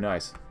 which is pretty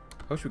nice.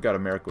 I wish we got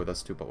America with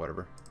us too, but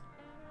whatever.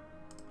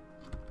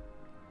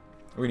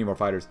 We need more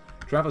fighters.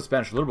 Triumph of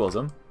Spanish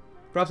liberalism.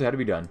 Perhaps it had to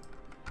be done.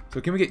 So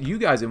can we get you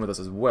guys in with us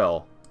as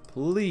well?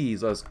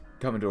 Please let us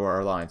come into our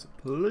alliance.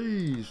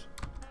 Please.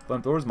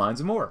 Flamethrowers, mines,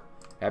 and more.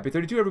 Happy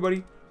 32,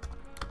 everybody.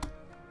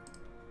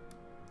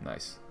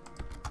 Nice.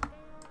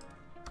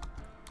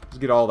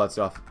 Just get all that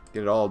stuff.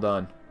 Get it all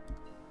done.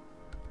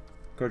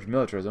 Encourage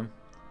militarism.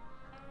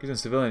 Gives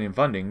us civilian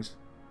fundings.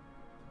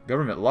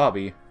 Government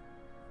lobby.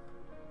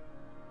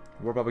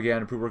 War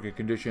propaganda, improve working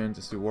conditions,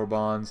 let's do war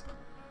bonds.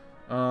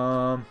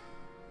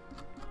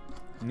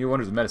 New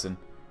wonders of medicine.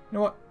 You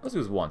know what? Let's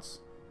do this once.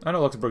 I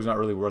know Luxembourg's not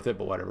really worth it,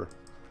 but whatever.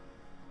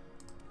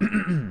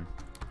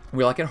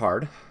 We like it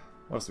hard.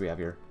 What else do we have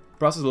here?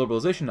 Process of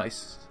liberalization,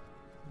 nice.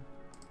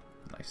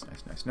 Nice,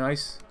 nice, nice,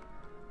 nice.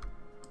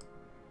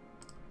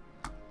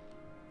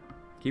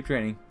 Keep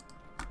training.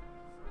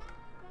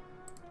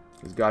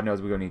 Because God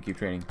knows we're going to need to keep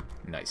training.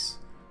 Nice.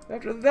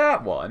 After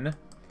that one,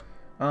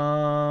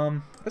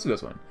 let's do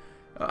this one.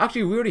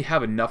 Actually, we already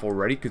have enough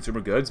already, consumer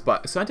goods,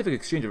 but a scientific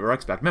exchange of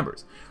Reichspakt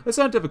members. The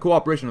scientific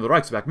cooperation of the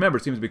Reichspakt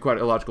members seems to be quite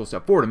a logical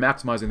step forward in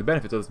maximizing the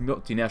benefits of this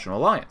multinational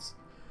alliance.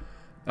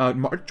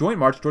 Joint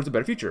march towards a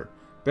better future.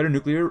 Better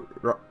nuclear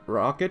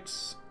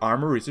rockets,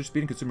 armor, research speed,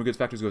 and consumer goods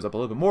factories goes up a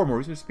little bit more. More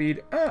research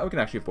speed, we can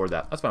actually afford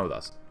that. That's fine with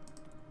us.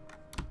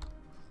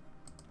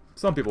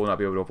 Some people will not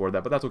be able to afford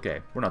that, but that's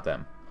okay. We're not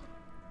them.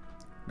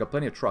 Got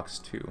plenty of trucks,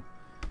 too.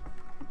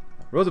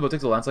 Roosevelt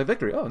takes a landslide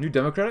victory. Oh, new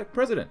Democratic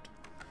president.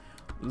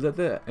 Let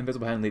the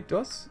invisible hand lead to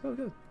us. Oh,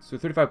 good. So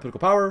 35 political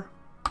power.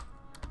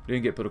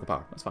 Didn't get political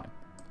power. That's fine.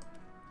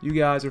 You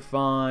guys are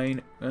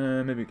fine.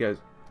 Maybe you guys...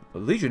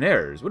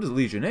 Legionnaires. What is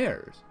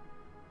Legionnaires?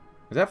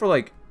 Is that for,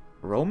 like,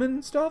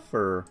 Roman stuff?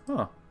 Or...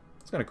 Huh.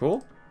 That's kind of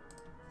cool.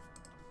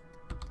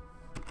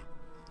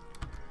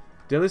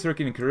 Daily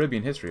circuit in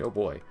Caribbean history. Oh,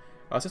 boy.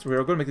 Since we're here,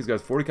 I'm going to make these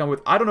guys 40 combat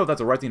with... I don't know if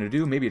that's the right thing to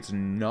do. Maybe it's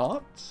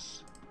not.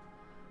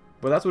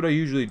 But that's what I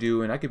usually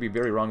do, and I could be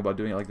very wrong about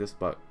doing it like this,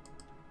 but...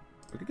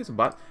 We could get some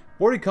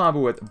 40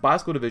 combo with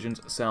bicycle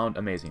divisions sound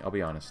amazing, I'll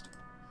be honest.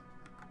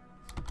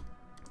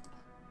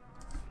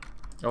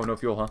 Oh, no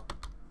fuel, huh?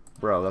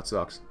 Bro, that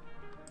sucks.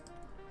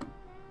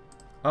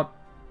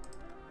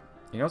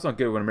 You know it's not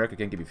good when America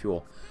can't give you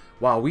fuel.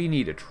 Wow, we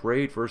need to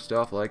trade for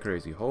stuff like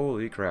crazy.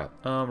 Holy crap.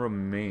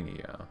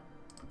 Romania.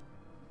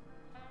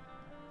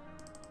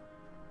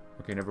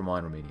 Okay, never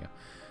mind Romania.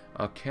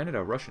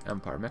 Canada, Russian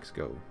Empire,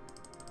 Mexico.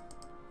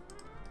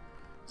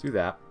 Let's do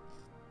that.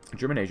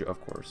 German Asia,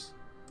 of course.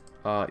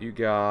 You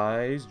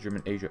guys,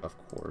 German Asia, of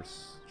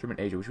course. German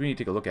Asia, which we need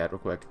to take a look at real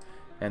quick.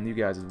 And you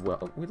guys as well.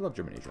 Oh, we love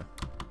German Asia.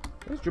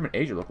 What does German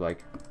Asia look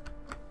like?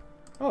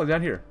 Oh,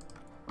 down here.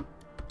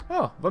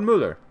 Oh, von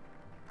Müller.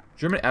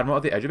 German Admiral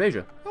at the edge of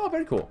Asia. Oh,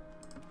 very cool.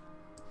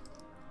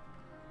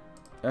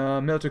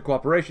 Military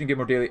cooperation, get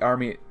more daily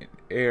army,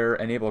 air,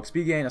 and naval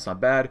XP gain. That's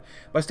not bad.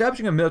 By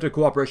establishing a military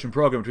cooperation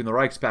program between the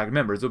Reichspakt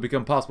members, it will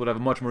become possible to have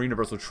a much more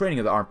universal training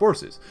of the armed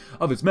forces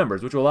of its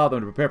members, which will allow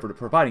them to prepare for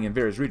providing in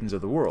various regions of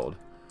the world.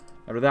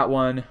 After that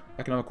one,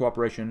 economic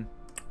cooperation.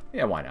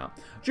 Yeah, why not?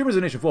 Germany is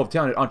a nation full of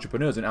talented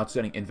entrepreneurs and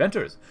outstanding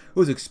inventors,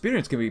 whose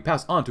experience can be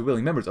passed on to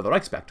willing members of the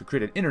Reichspakt to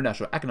create an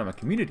international economic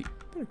community.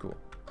 Very cool.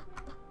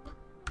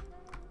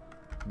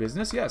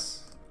 Business,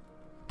 yes.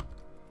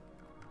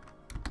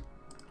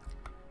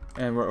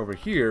 And we're over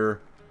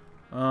here.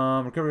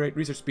 Recovery rate,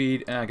 research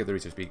speed. Get the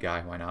research speed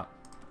guy. Why not?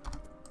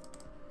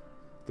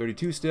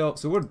 32 still.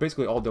 So we're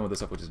basically all done with this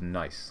stuff, which is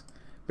nice.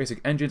 Basic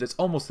engines, it's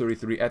almost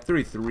 33. At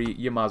 33,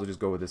 you might as well just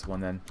go with this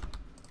one then.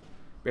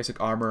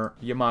 Basic armor,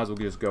 you might as well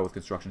just go with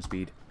construction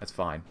speed. That's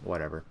fine.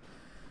 Whatever.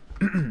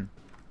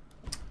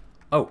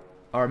 Oh,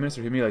 our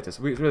minister humiliates us.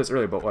 We read this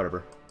earlier, but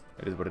whatever.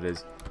 It is what it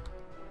is.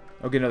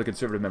 I'll get another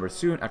conservative member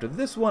soon. After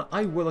this one,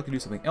 I would like to do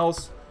something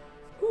else.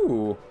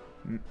 Ooh.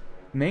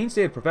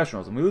 Mainstay of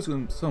professionals. And we lose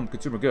some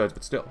consumer goods,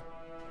 but still.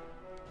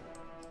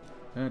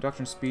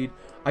 Doctrine speed.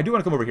 I do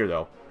want to come over here,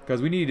 though.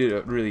 Because we need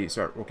to really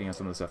start working on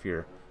some of the stuff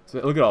here. So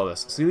look at all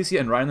this.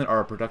 Silesia and Rhineland are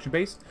our production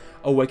base.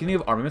 Awakening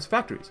of armaments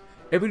factories.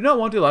 If we do not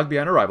want to lag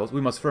behind our rivals,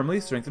 we must firmly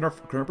strengthen our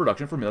current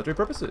production for military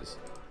purposes.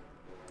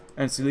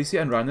 And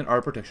Silesia and Rhineland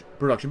are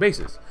production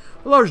bases.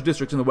 The large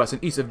districts in the west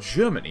and east of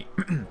Germany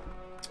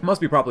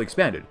must be properly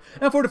expanded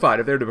and fortified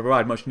if they are to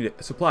provide much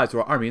needed supplies to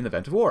our army in the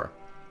event of war.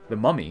 The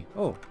mummy.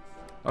 Oh.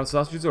 Are the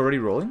sausages already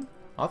rolling?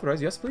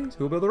 Authorized, yes please.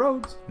 Who will build the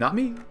roads? Not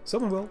me.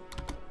 Someone will.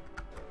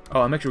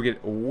 Oh, and make sure we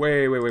get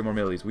way, way, way more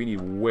millies. We need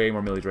way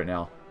more millies right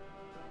now.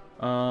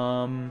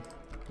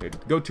 Okay,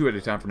 go 2 at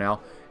a time for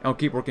now. And we'll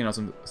keep working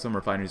on some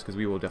refineries because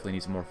we will definitely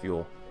need some more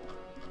fuel.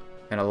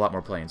 And a lot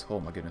more planes. Oh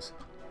my goodness.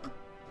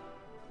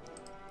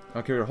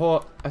 Okay, your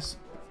whole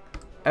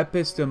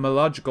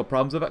epistemological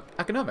problems of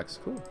economics.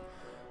 Cool.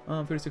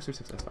 36,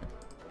 that's fine.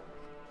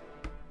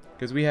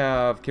 Because we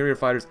have carrier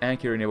fighters and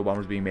carrier naval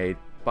bombers being made.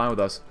 Fine with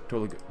us.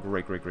 Totally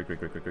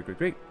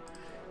great.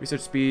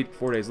 Research speed,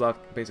 4 days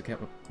left. Basic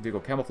vehicle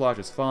camouflage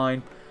is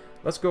fine.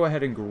 Let's go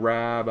ahead and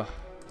grab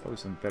probably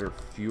some better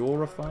fuel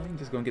refining.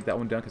 Just go and get that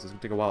one done because it's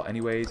going to take a while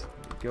anyways. There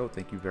you go.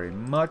 Thank you very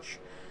much.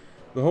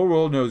 The whole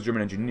world knows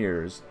German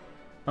engineers.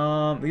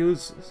 They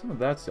use some of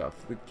that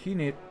stuff. The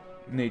key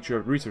nature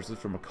of resources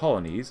from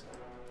colonies.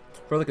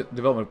 Further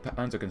development of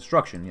plans of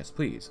construction, yes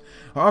please.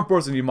 Our armed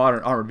forces need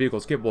modern armored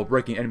vehicles capable of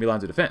breaking enemy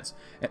lines of defense,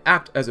 and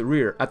act as at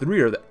the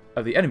rear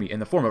of the enemy in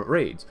the form of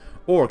raids,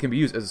 or can be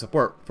used as a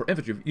support for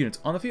infantry units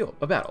on the field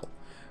of battle.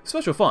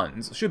 Special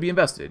funds should be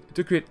invested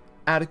to create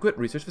adequate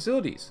research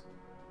facilities.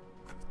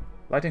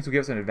 Light tanks will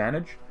give us an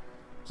advantage.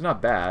 It's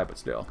not bad, but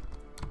still.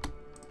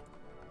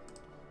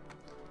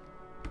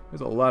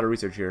 There's a lot of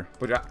research here,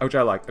 which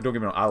I like. Don't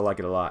get me wrong, I like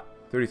it a lot.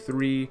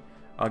 33,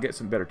 I'll get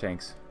some better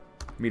tanks.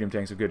 Medium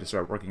tanks are good to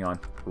start working on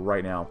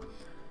right now.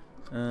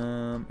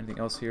 Anything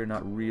else here?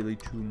 Not really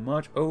too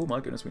much. Oh my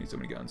goodness, we need so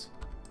many guns.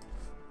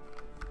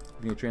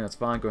 We need a train, that's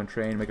fine. Go and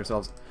train, make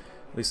ourselves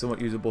at least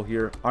somewhat usable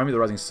here. Army of the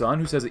Rising Sun,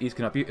 who says the East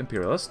cannot be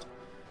imperialist.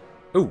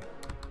 Ooh.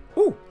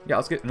 Ooh. Yeah,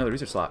 let's get another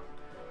research slot.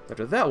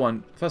 After that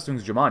one,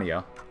 Festung's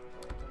Germania.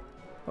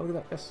 Oh, look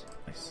at that. Yes.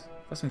 Nice.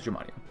 Festung's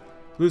Germania.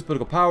 Lose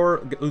political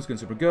power, lose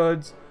consumer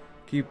goods.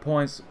 Key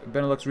points,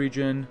 Benelux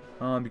region.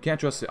 You can't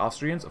trust the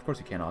Austrians? Of course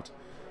you cannot.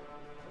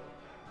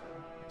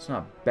 It's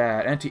not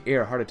bad.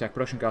 Anti-air heart attack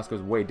production cost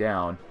goes way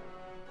down.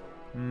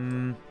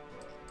 I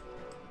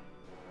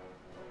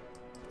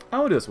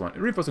want to do this one.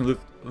 Reinforcing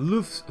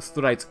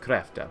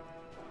Luftstreitkräfte.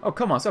 Oh,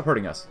 come on, stop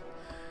hurting us.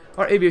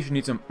 Our aviation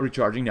needs some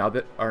recharging now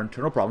that our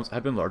internal problems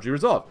have been largely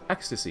resolved.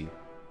 Ecstasy.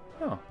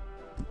 Oh.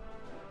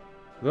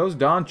 Those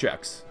Don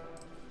checks.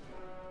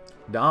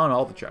 Down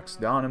all the checks.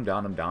 Down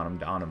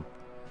them.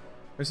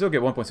 We still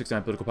get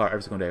 1.69 political power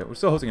every single day. We're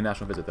still hosting a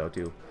national visit, though,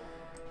 too.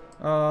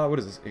 What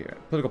is this here?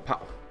 Political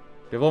power.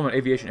 Development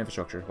aviation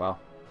infrastructure. Wow.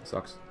 That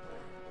sucks.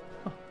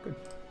 Oh, good.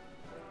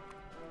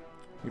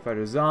 New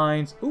fighter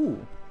designs.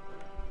 Ooh.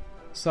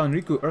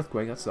 Sanriku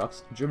earthquake. That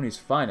sucks. Germany's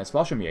finest.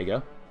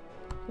 Fallschirmjäger.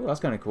 Ooh, that's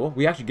kind of cool.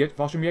 We actually get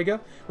Fallschirmjäger,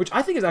 which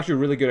I think is actually a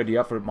really good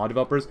idea for mod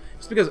developers.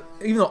 Just because,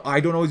 even though I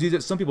don't always use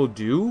it, some people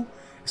do.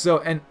 So,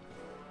 and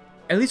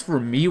at least for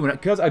me,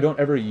 because I don't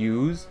ever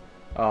use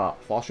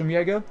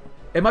Fallschirmjäger,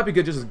 it might be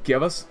good just to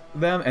give us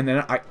them, and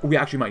then we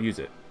actually might use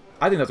it.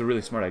 I think that's a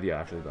really smart idea,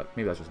 actually, but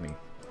maybe that's just me.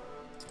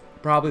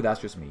 Probably that's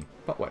just me,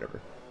 but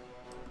whatever.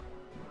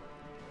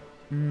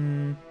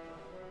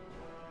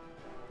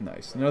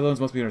 Nice. The Netherlands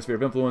must be in our sphere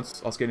of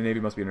influence. All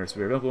Scandinavia must be in our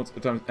sphere of influence.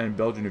 At times, and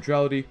Belgian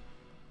neutrality.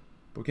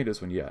 But we can't do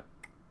this one yet.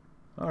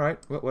 Alright,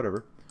 well,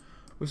 whatever.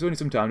 We still need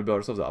some time to build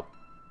ourselves up.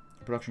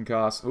 Production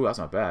costs. Ooh, that's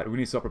not bad. We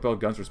need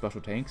self-propelled guns for special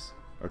tanks.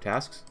 Or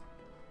tasks.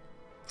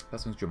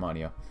 That's in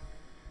Germania.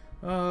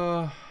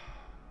 The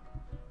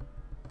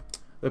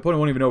opponent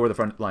won't even know where the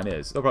front line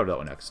is. They'll probably do that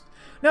one next.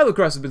 Now the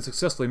crisis has been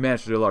successfully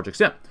managed to a large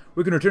extent,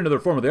 we can return to the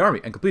reform of the army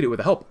and complete it with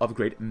the help of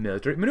great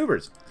military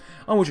maneuvers,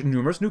 on which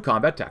numerous new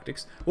combat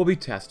tactics will be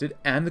tested,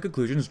 and the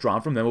conclusions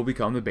drawn from them will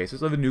become the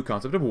basis of a new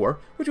concept of war,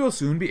 which we will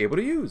soon be able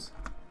to use.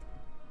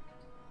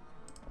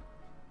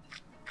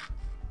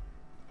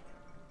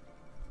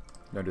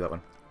 Don't do that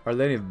one. Our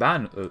Lady of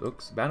Bano?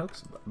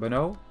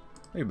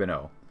 Maybe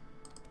Bano.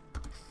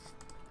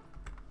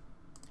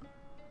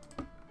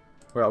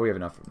 Well, we have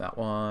enough from that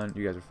one.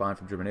 You guys are fine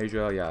from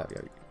Germanasia. Yeah,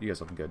 you guys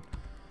are looking good.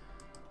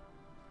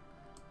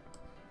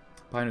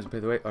 Pioneers will pay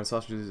the way. Our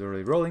sausages are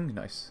already rolling.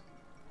 Nice.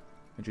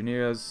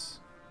 Engineers.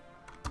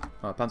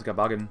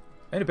 Panzerkampfwagen.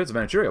 And a bits of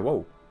Manchuria.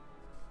 Whoa.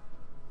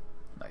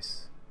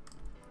 Nice.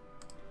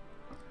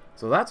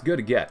 So that's good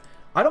to get.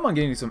 I don't mind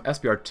getting some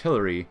SP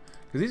artillery,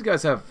 because these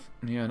guys have,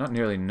 yeah, not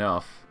nearly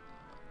enough.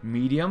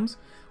 Mediums.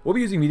 We'll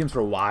be using mediums for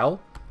a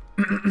while.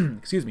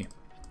 Excuse me.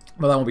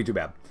 But that won't be too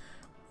bad.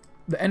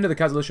 The end of the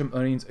Kaiserliche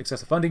Marine's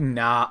excessive funding?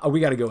 Nah, we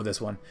gotta go with this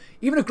one.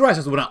 Even a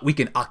crisis will not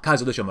weaken our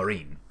Kaiserliche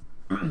Marine.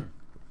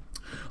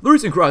 The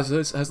recent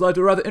crisis has led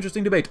to a rather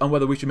interesting debate on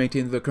whether we should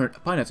maintain the current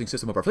financing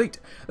system of our fleet.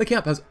 The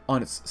camp has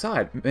on its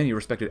side many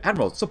respected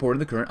admirals supporting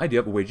the current idea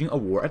of waging a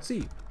war at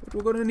sea, which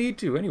we're going to need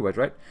to anyways,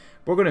 right?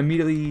 We're going to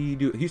immediately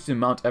do Houston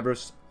Mount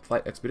Everest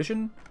flight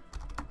expedition.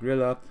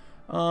 Guerrilla.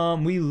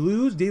 We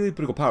lose daily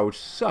political power, which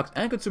sucks,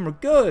 and consumer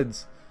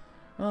goods.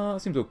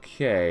 Seems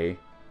okay.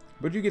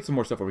 But you get some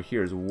more stuff over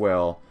here as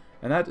well.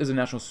 And that is a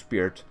national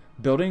spirit.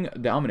 Building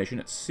domination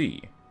at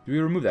sea. Do we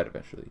remove that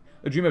eventually?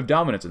 A dream of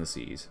dominance in the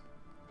seas.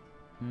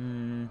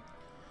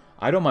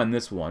 I don't mind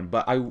this one,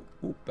 but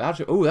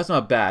battleship. Oh, that's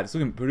not bad. So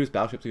we can produce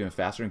battleships even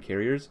faster and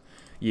carriers.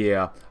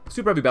 Yeah,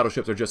 super heavy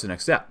battleships are just the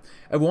next step.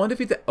 If we want to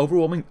defeat the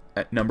overwhelming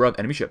number of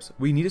enemy ships,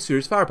 we need a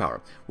serious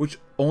firepower, which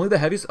only the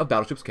heaviest of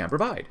battleships can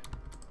provide.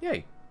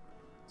 Yay.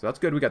 So that's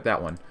good, we got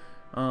that one.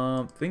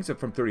 Things up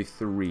from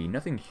 33.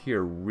 Nothing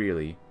here,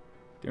 really.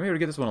 Did we ever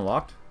get this one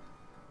unlocked?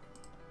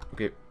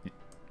 Okay.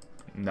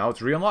 Now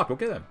it's re-unlocked.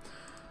 Okay, then.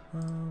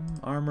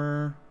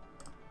 Armor.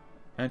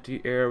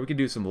 Anti-air. We can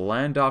do some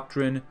land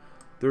doctrine.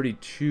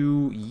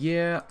 32.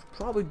 Yeah,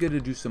 probably good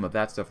to do some of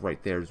that stuff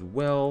right there as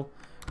well.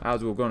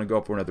 As we're going to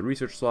go for another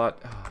research slot.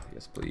 Oh,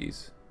 yes,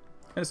 please.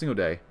 In a single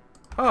day.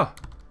 Ah,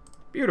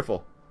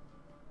 beautiful.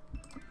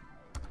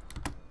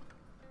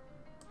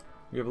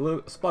 We have a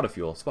little spot of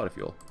fuel. Spot of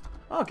fuel.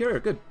 Ah, carrier.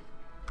 Good.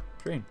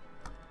 Train.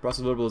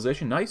 Process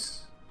liberalization.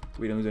 Nice.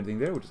 We didn't lose anything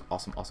there, which is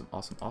awesome, awesome,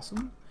 awesome,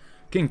 awesome.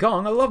 King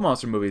Kong. I love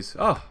monster movies.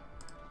 Ah.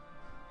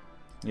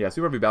 Yeah,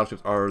 super heavy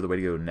battleships are the way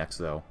to go next,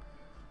 though.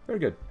 Very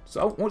good.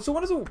 So when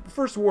does the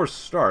first war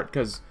start?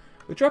 Because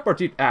the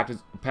tripartite pact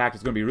is going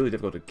to be really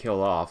difficult to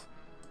kill off.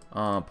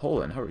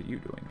 Poland, how are you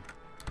doing?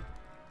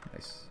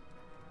 Nice.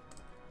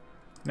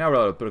 Now we're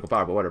out of political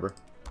power, but whatever.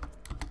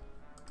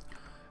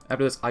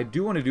 After this, I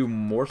do want to do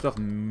more stuff,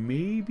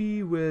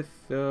 maybe with,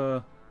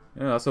 yeah,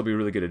 that'll be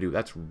really good to do.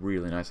 That's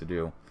really nice to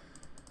do.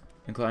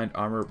 Inclined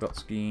armor belt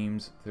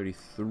schemes,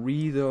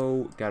 33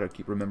 though. Gotta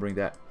keep remembering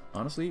that.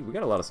 Honestly, we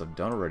got a lot of stuff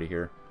done already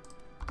here.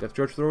 Depth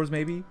charge throwers,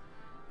 maybe?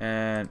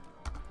 And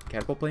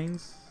catapult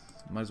planes,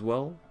 might as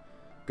well.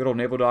 Good old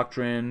naval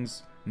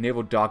doctrines.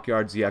 Naval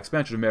dockyards, yeah,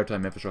 expansion of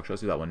maritime infrastructure.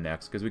 Let's do that one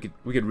next, because we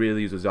could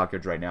really use those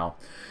dockyards right now.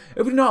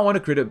 If we do not want to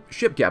create a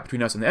ship gap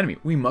between us and the enemy,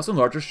 we must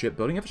enlarge our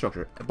shipbuilding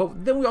infrastructure.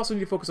 But then we also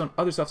need to focus on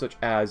other stuff such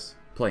as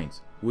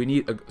planes. We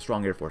need a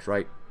strong air force,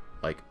 right?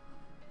 Like,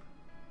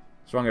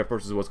 strong air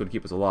force is what's going to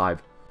keep us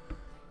alive.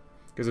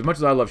 Because as much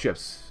as I love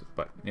ships,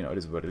 but, you know, it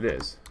is what it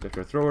is.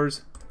 Vector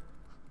throwers.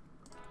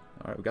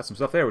 Alright, we got some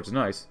stuff there, which is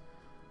nice.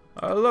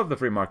 I love the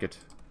free market.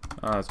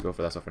 Let's go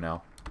for that stuff for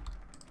now.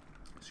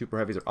 Super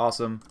heavies are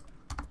awesome.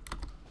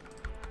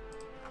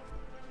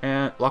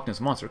 And Loch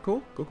Ness Monster.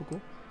 Cool, cool, cool,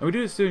 cool. And we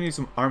do still need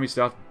some army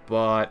stuff,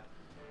 but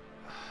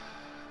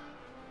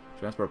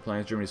transport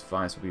planes, Germany's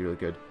finest would be really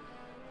good.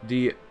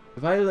 The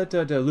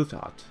Violetta de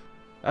Lufthansa.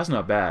 That's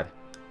not bad.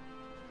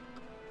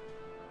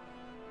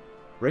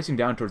 Racing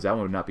down towards that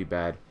one would not be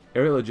bad.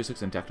 Aerial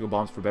logistics and tactical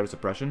bombs for better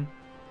suppression.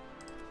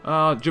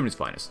 Germany's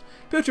finest.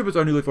 Paratroopers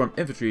are a newly formed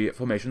infantry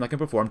formation that can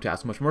perform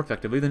tasks much more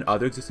effectively than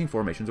other existing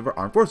formations of our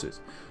armed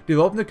forces.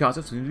 Developing the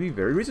concept seems to be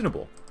very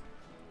reasonable.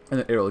 And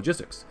then aerial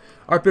logistics.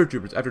 Our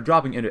paratroopers, after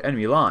dropping into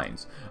enemy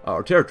lines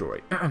or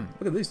territory,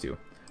 look at these two,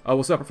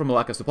 will suffer from a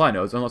lack of supply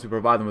nodes unless we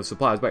provide them with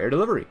supplies by air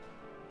delivery.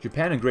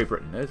 Japan and Great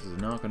Britain. This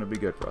is not going to be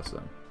good for us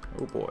then.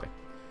 Oh boy.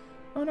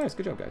 Oh nice,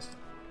 good job guys.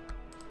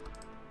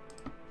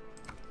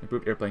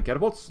 Improved airplane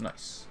catapults,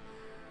 nice.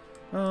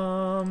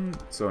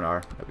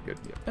 Sonar, that'd be good.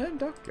 Yeah. And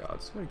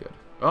dockyards, very good.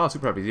 Oh,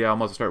 super heavies. Yeah, I'm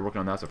about to start working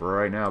on that stuff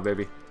right now,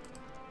 baby.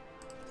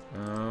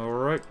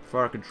 Alright,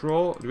 fire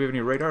control. Do we have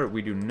any radar?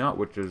 We do not,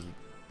 which is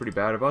pretty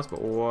bad of us,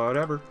 but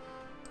whatever.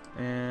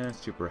 And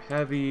super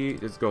heavy.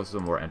 Let's go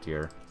some more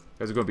anti-air.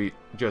 Because it's going to be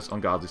just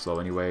ungodly slow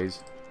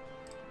anyways.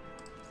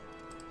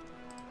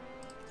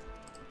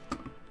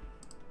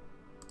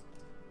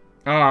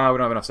 Ah, we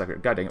don't have enough sector.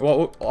 God dang it.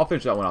 Well, I'll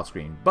finish that one off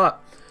screen.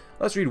 But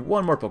let's read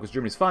one more focus.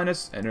 Germany's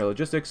finest and air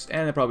logistics,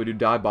 and then probably do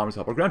dive bombers to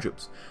help our ground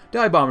troops.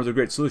 Dive bombers are a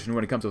great solution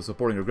when it comes to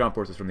supporting our ground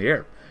forces from the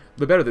air.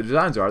 The better the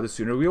designs are, the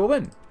sooner we will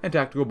win. And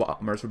tactical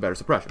bombers for better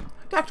suppression.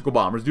 Tactical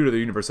bombers, due to their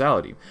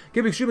universality,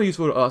 can be extremely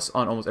useful to us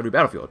on almost every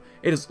battlefield.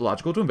 It is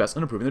logical to invest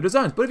in improving their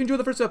designs, but if you enjoyed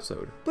the first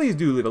episode, please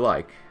do leave a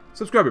like.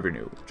 Subscribe if you're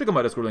new. Check out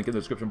my Discord link in the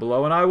description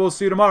below, and I will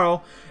see you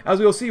tomorrow, as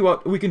we will see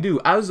what we can do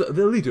as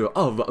the leader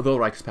of the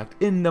Reichspakt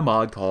in the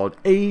mod called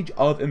Age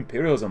of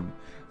Imperialism.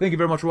 Thank you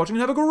very much for watching,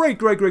 and have a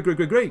great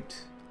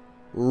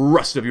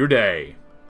rest of your day.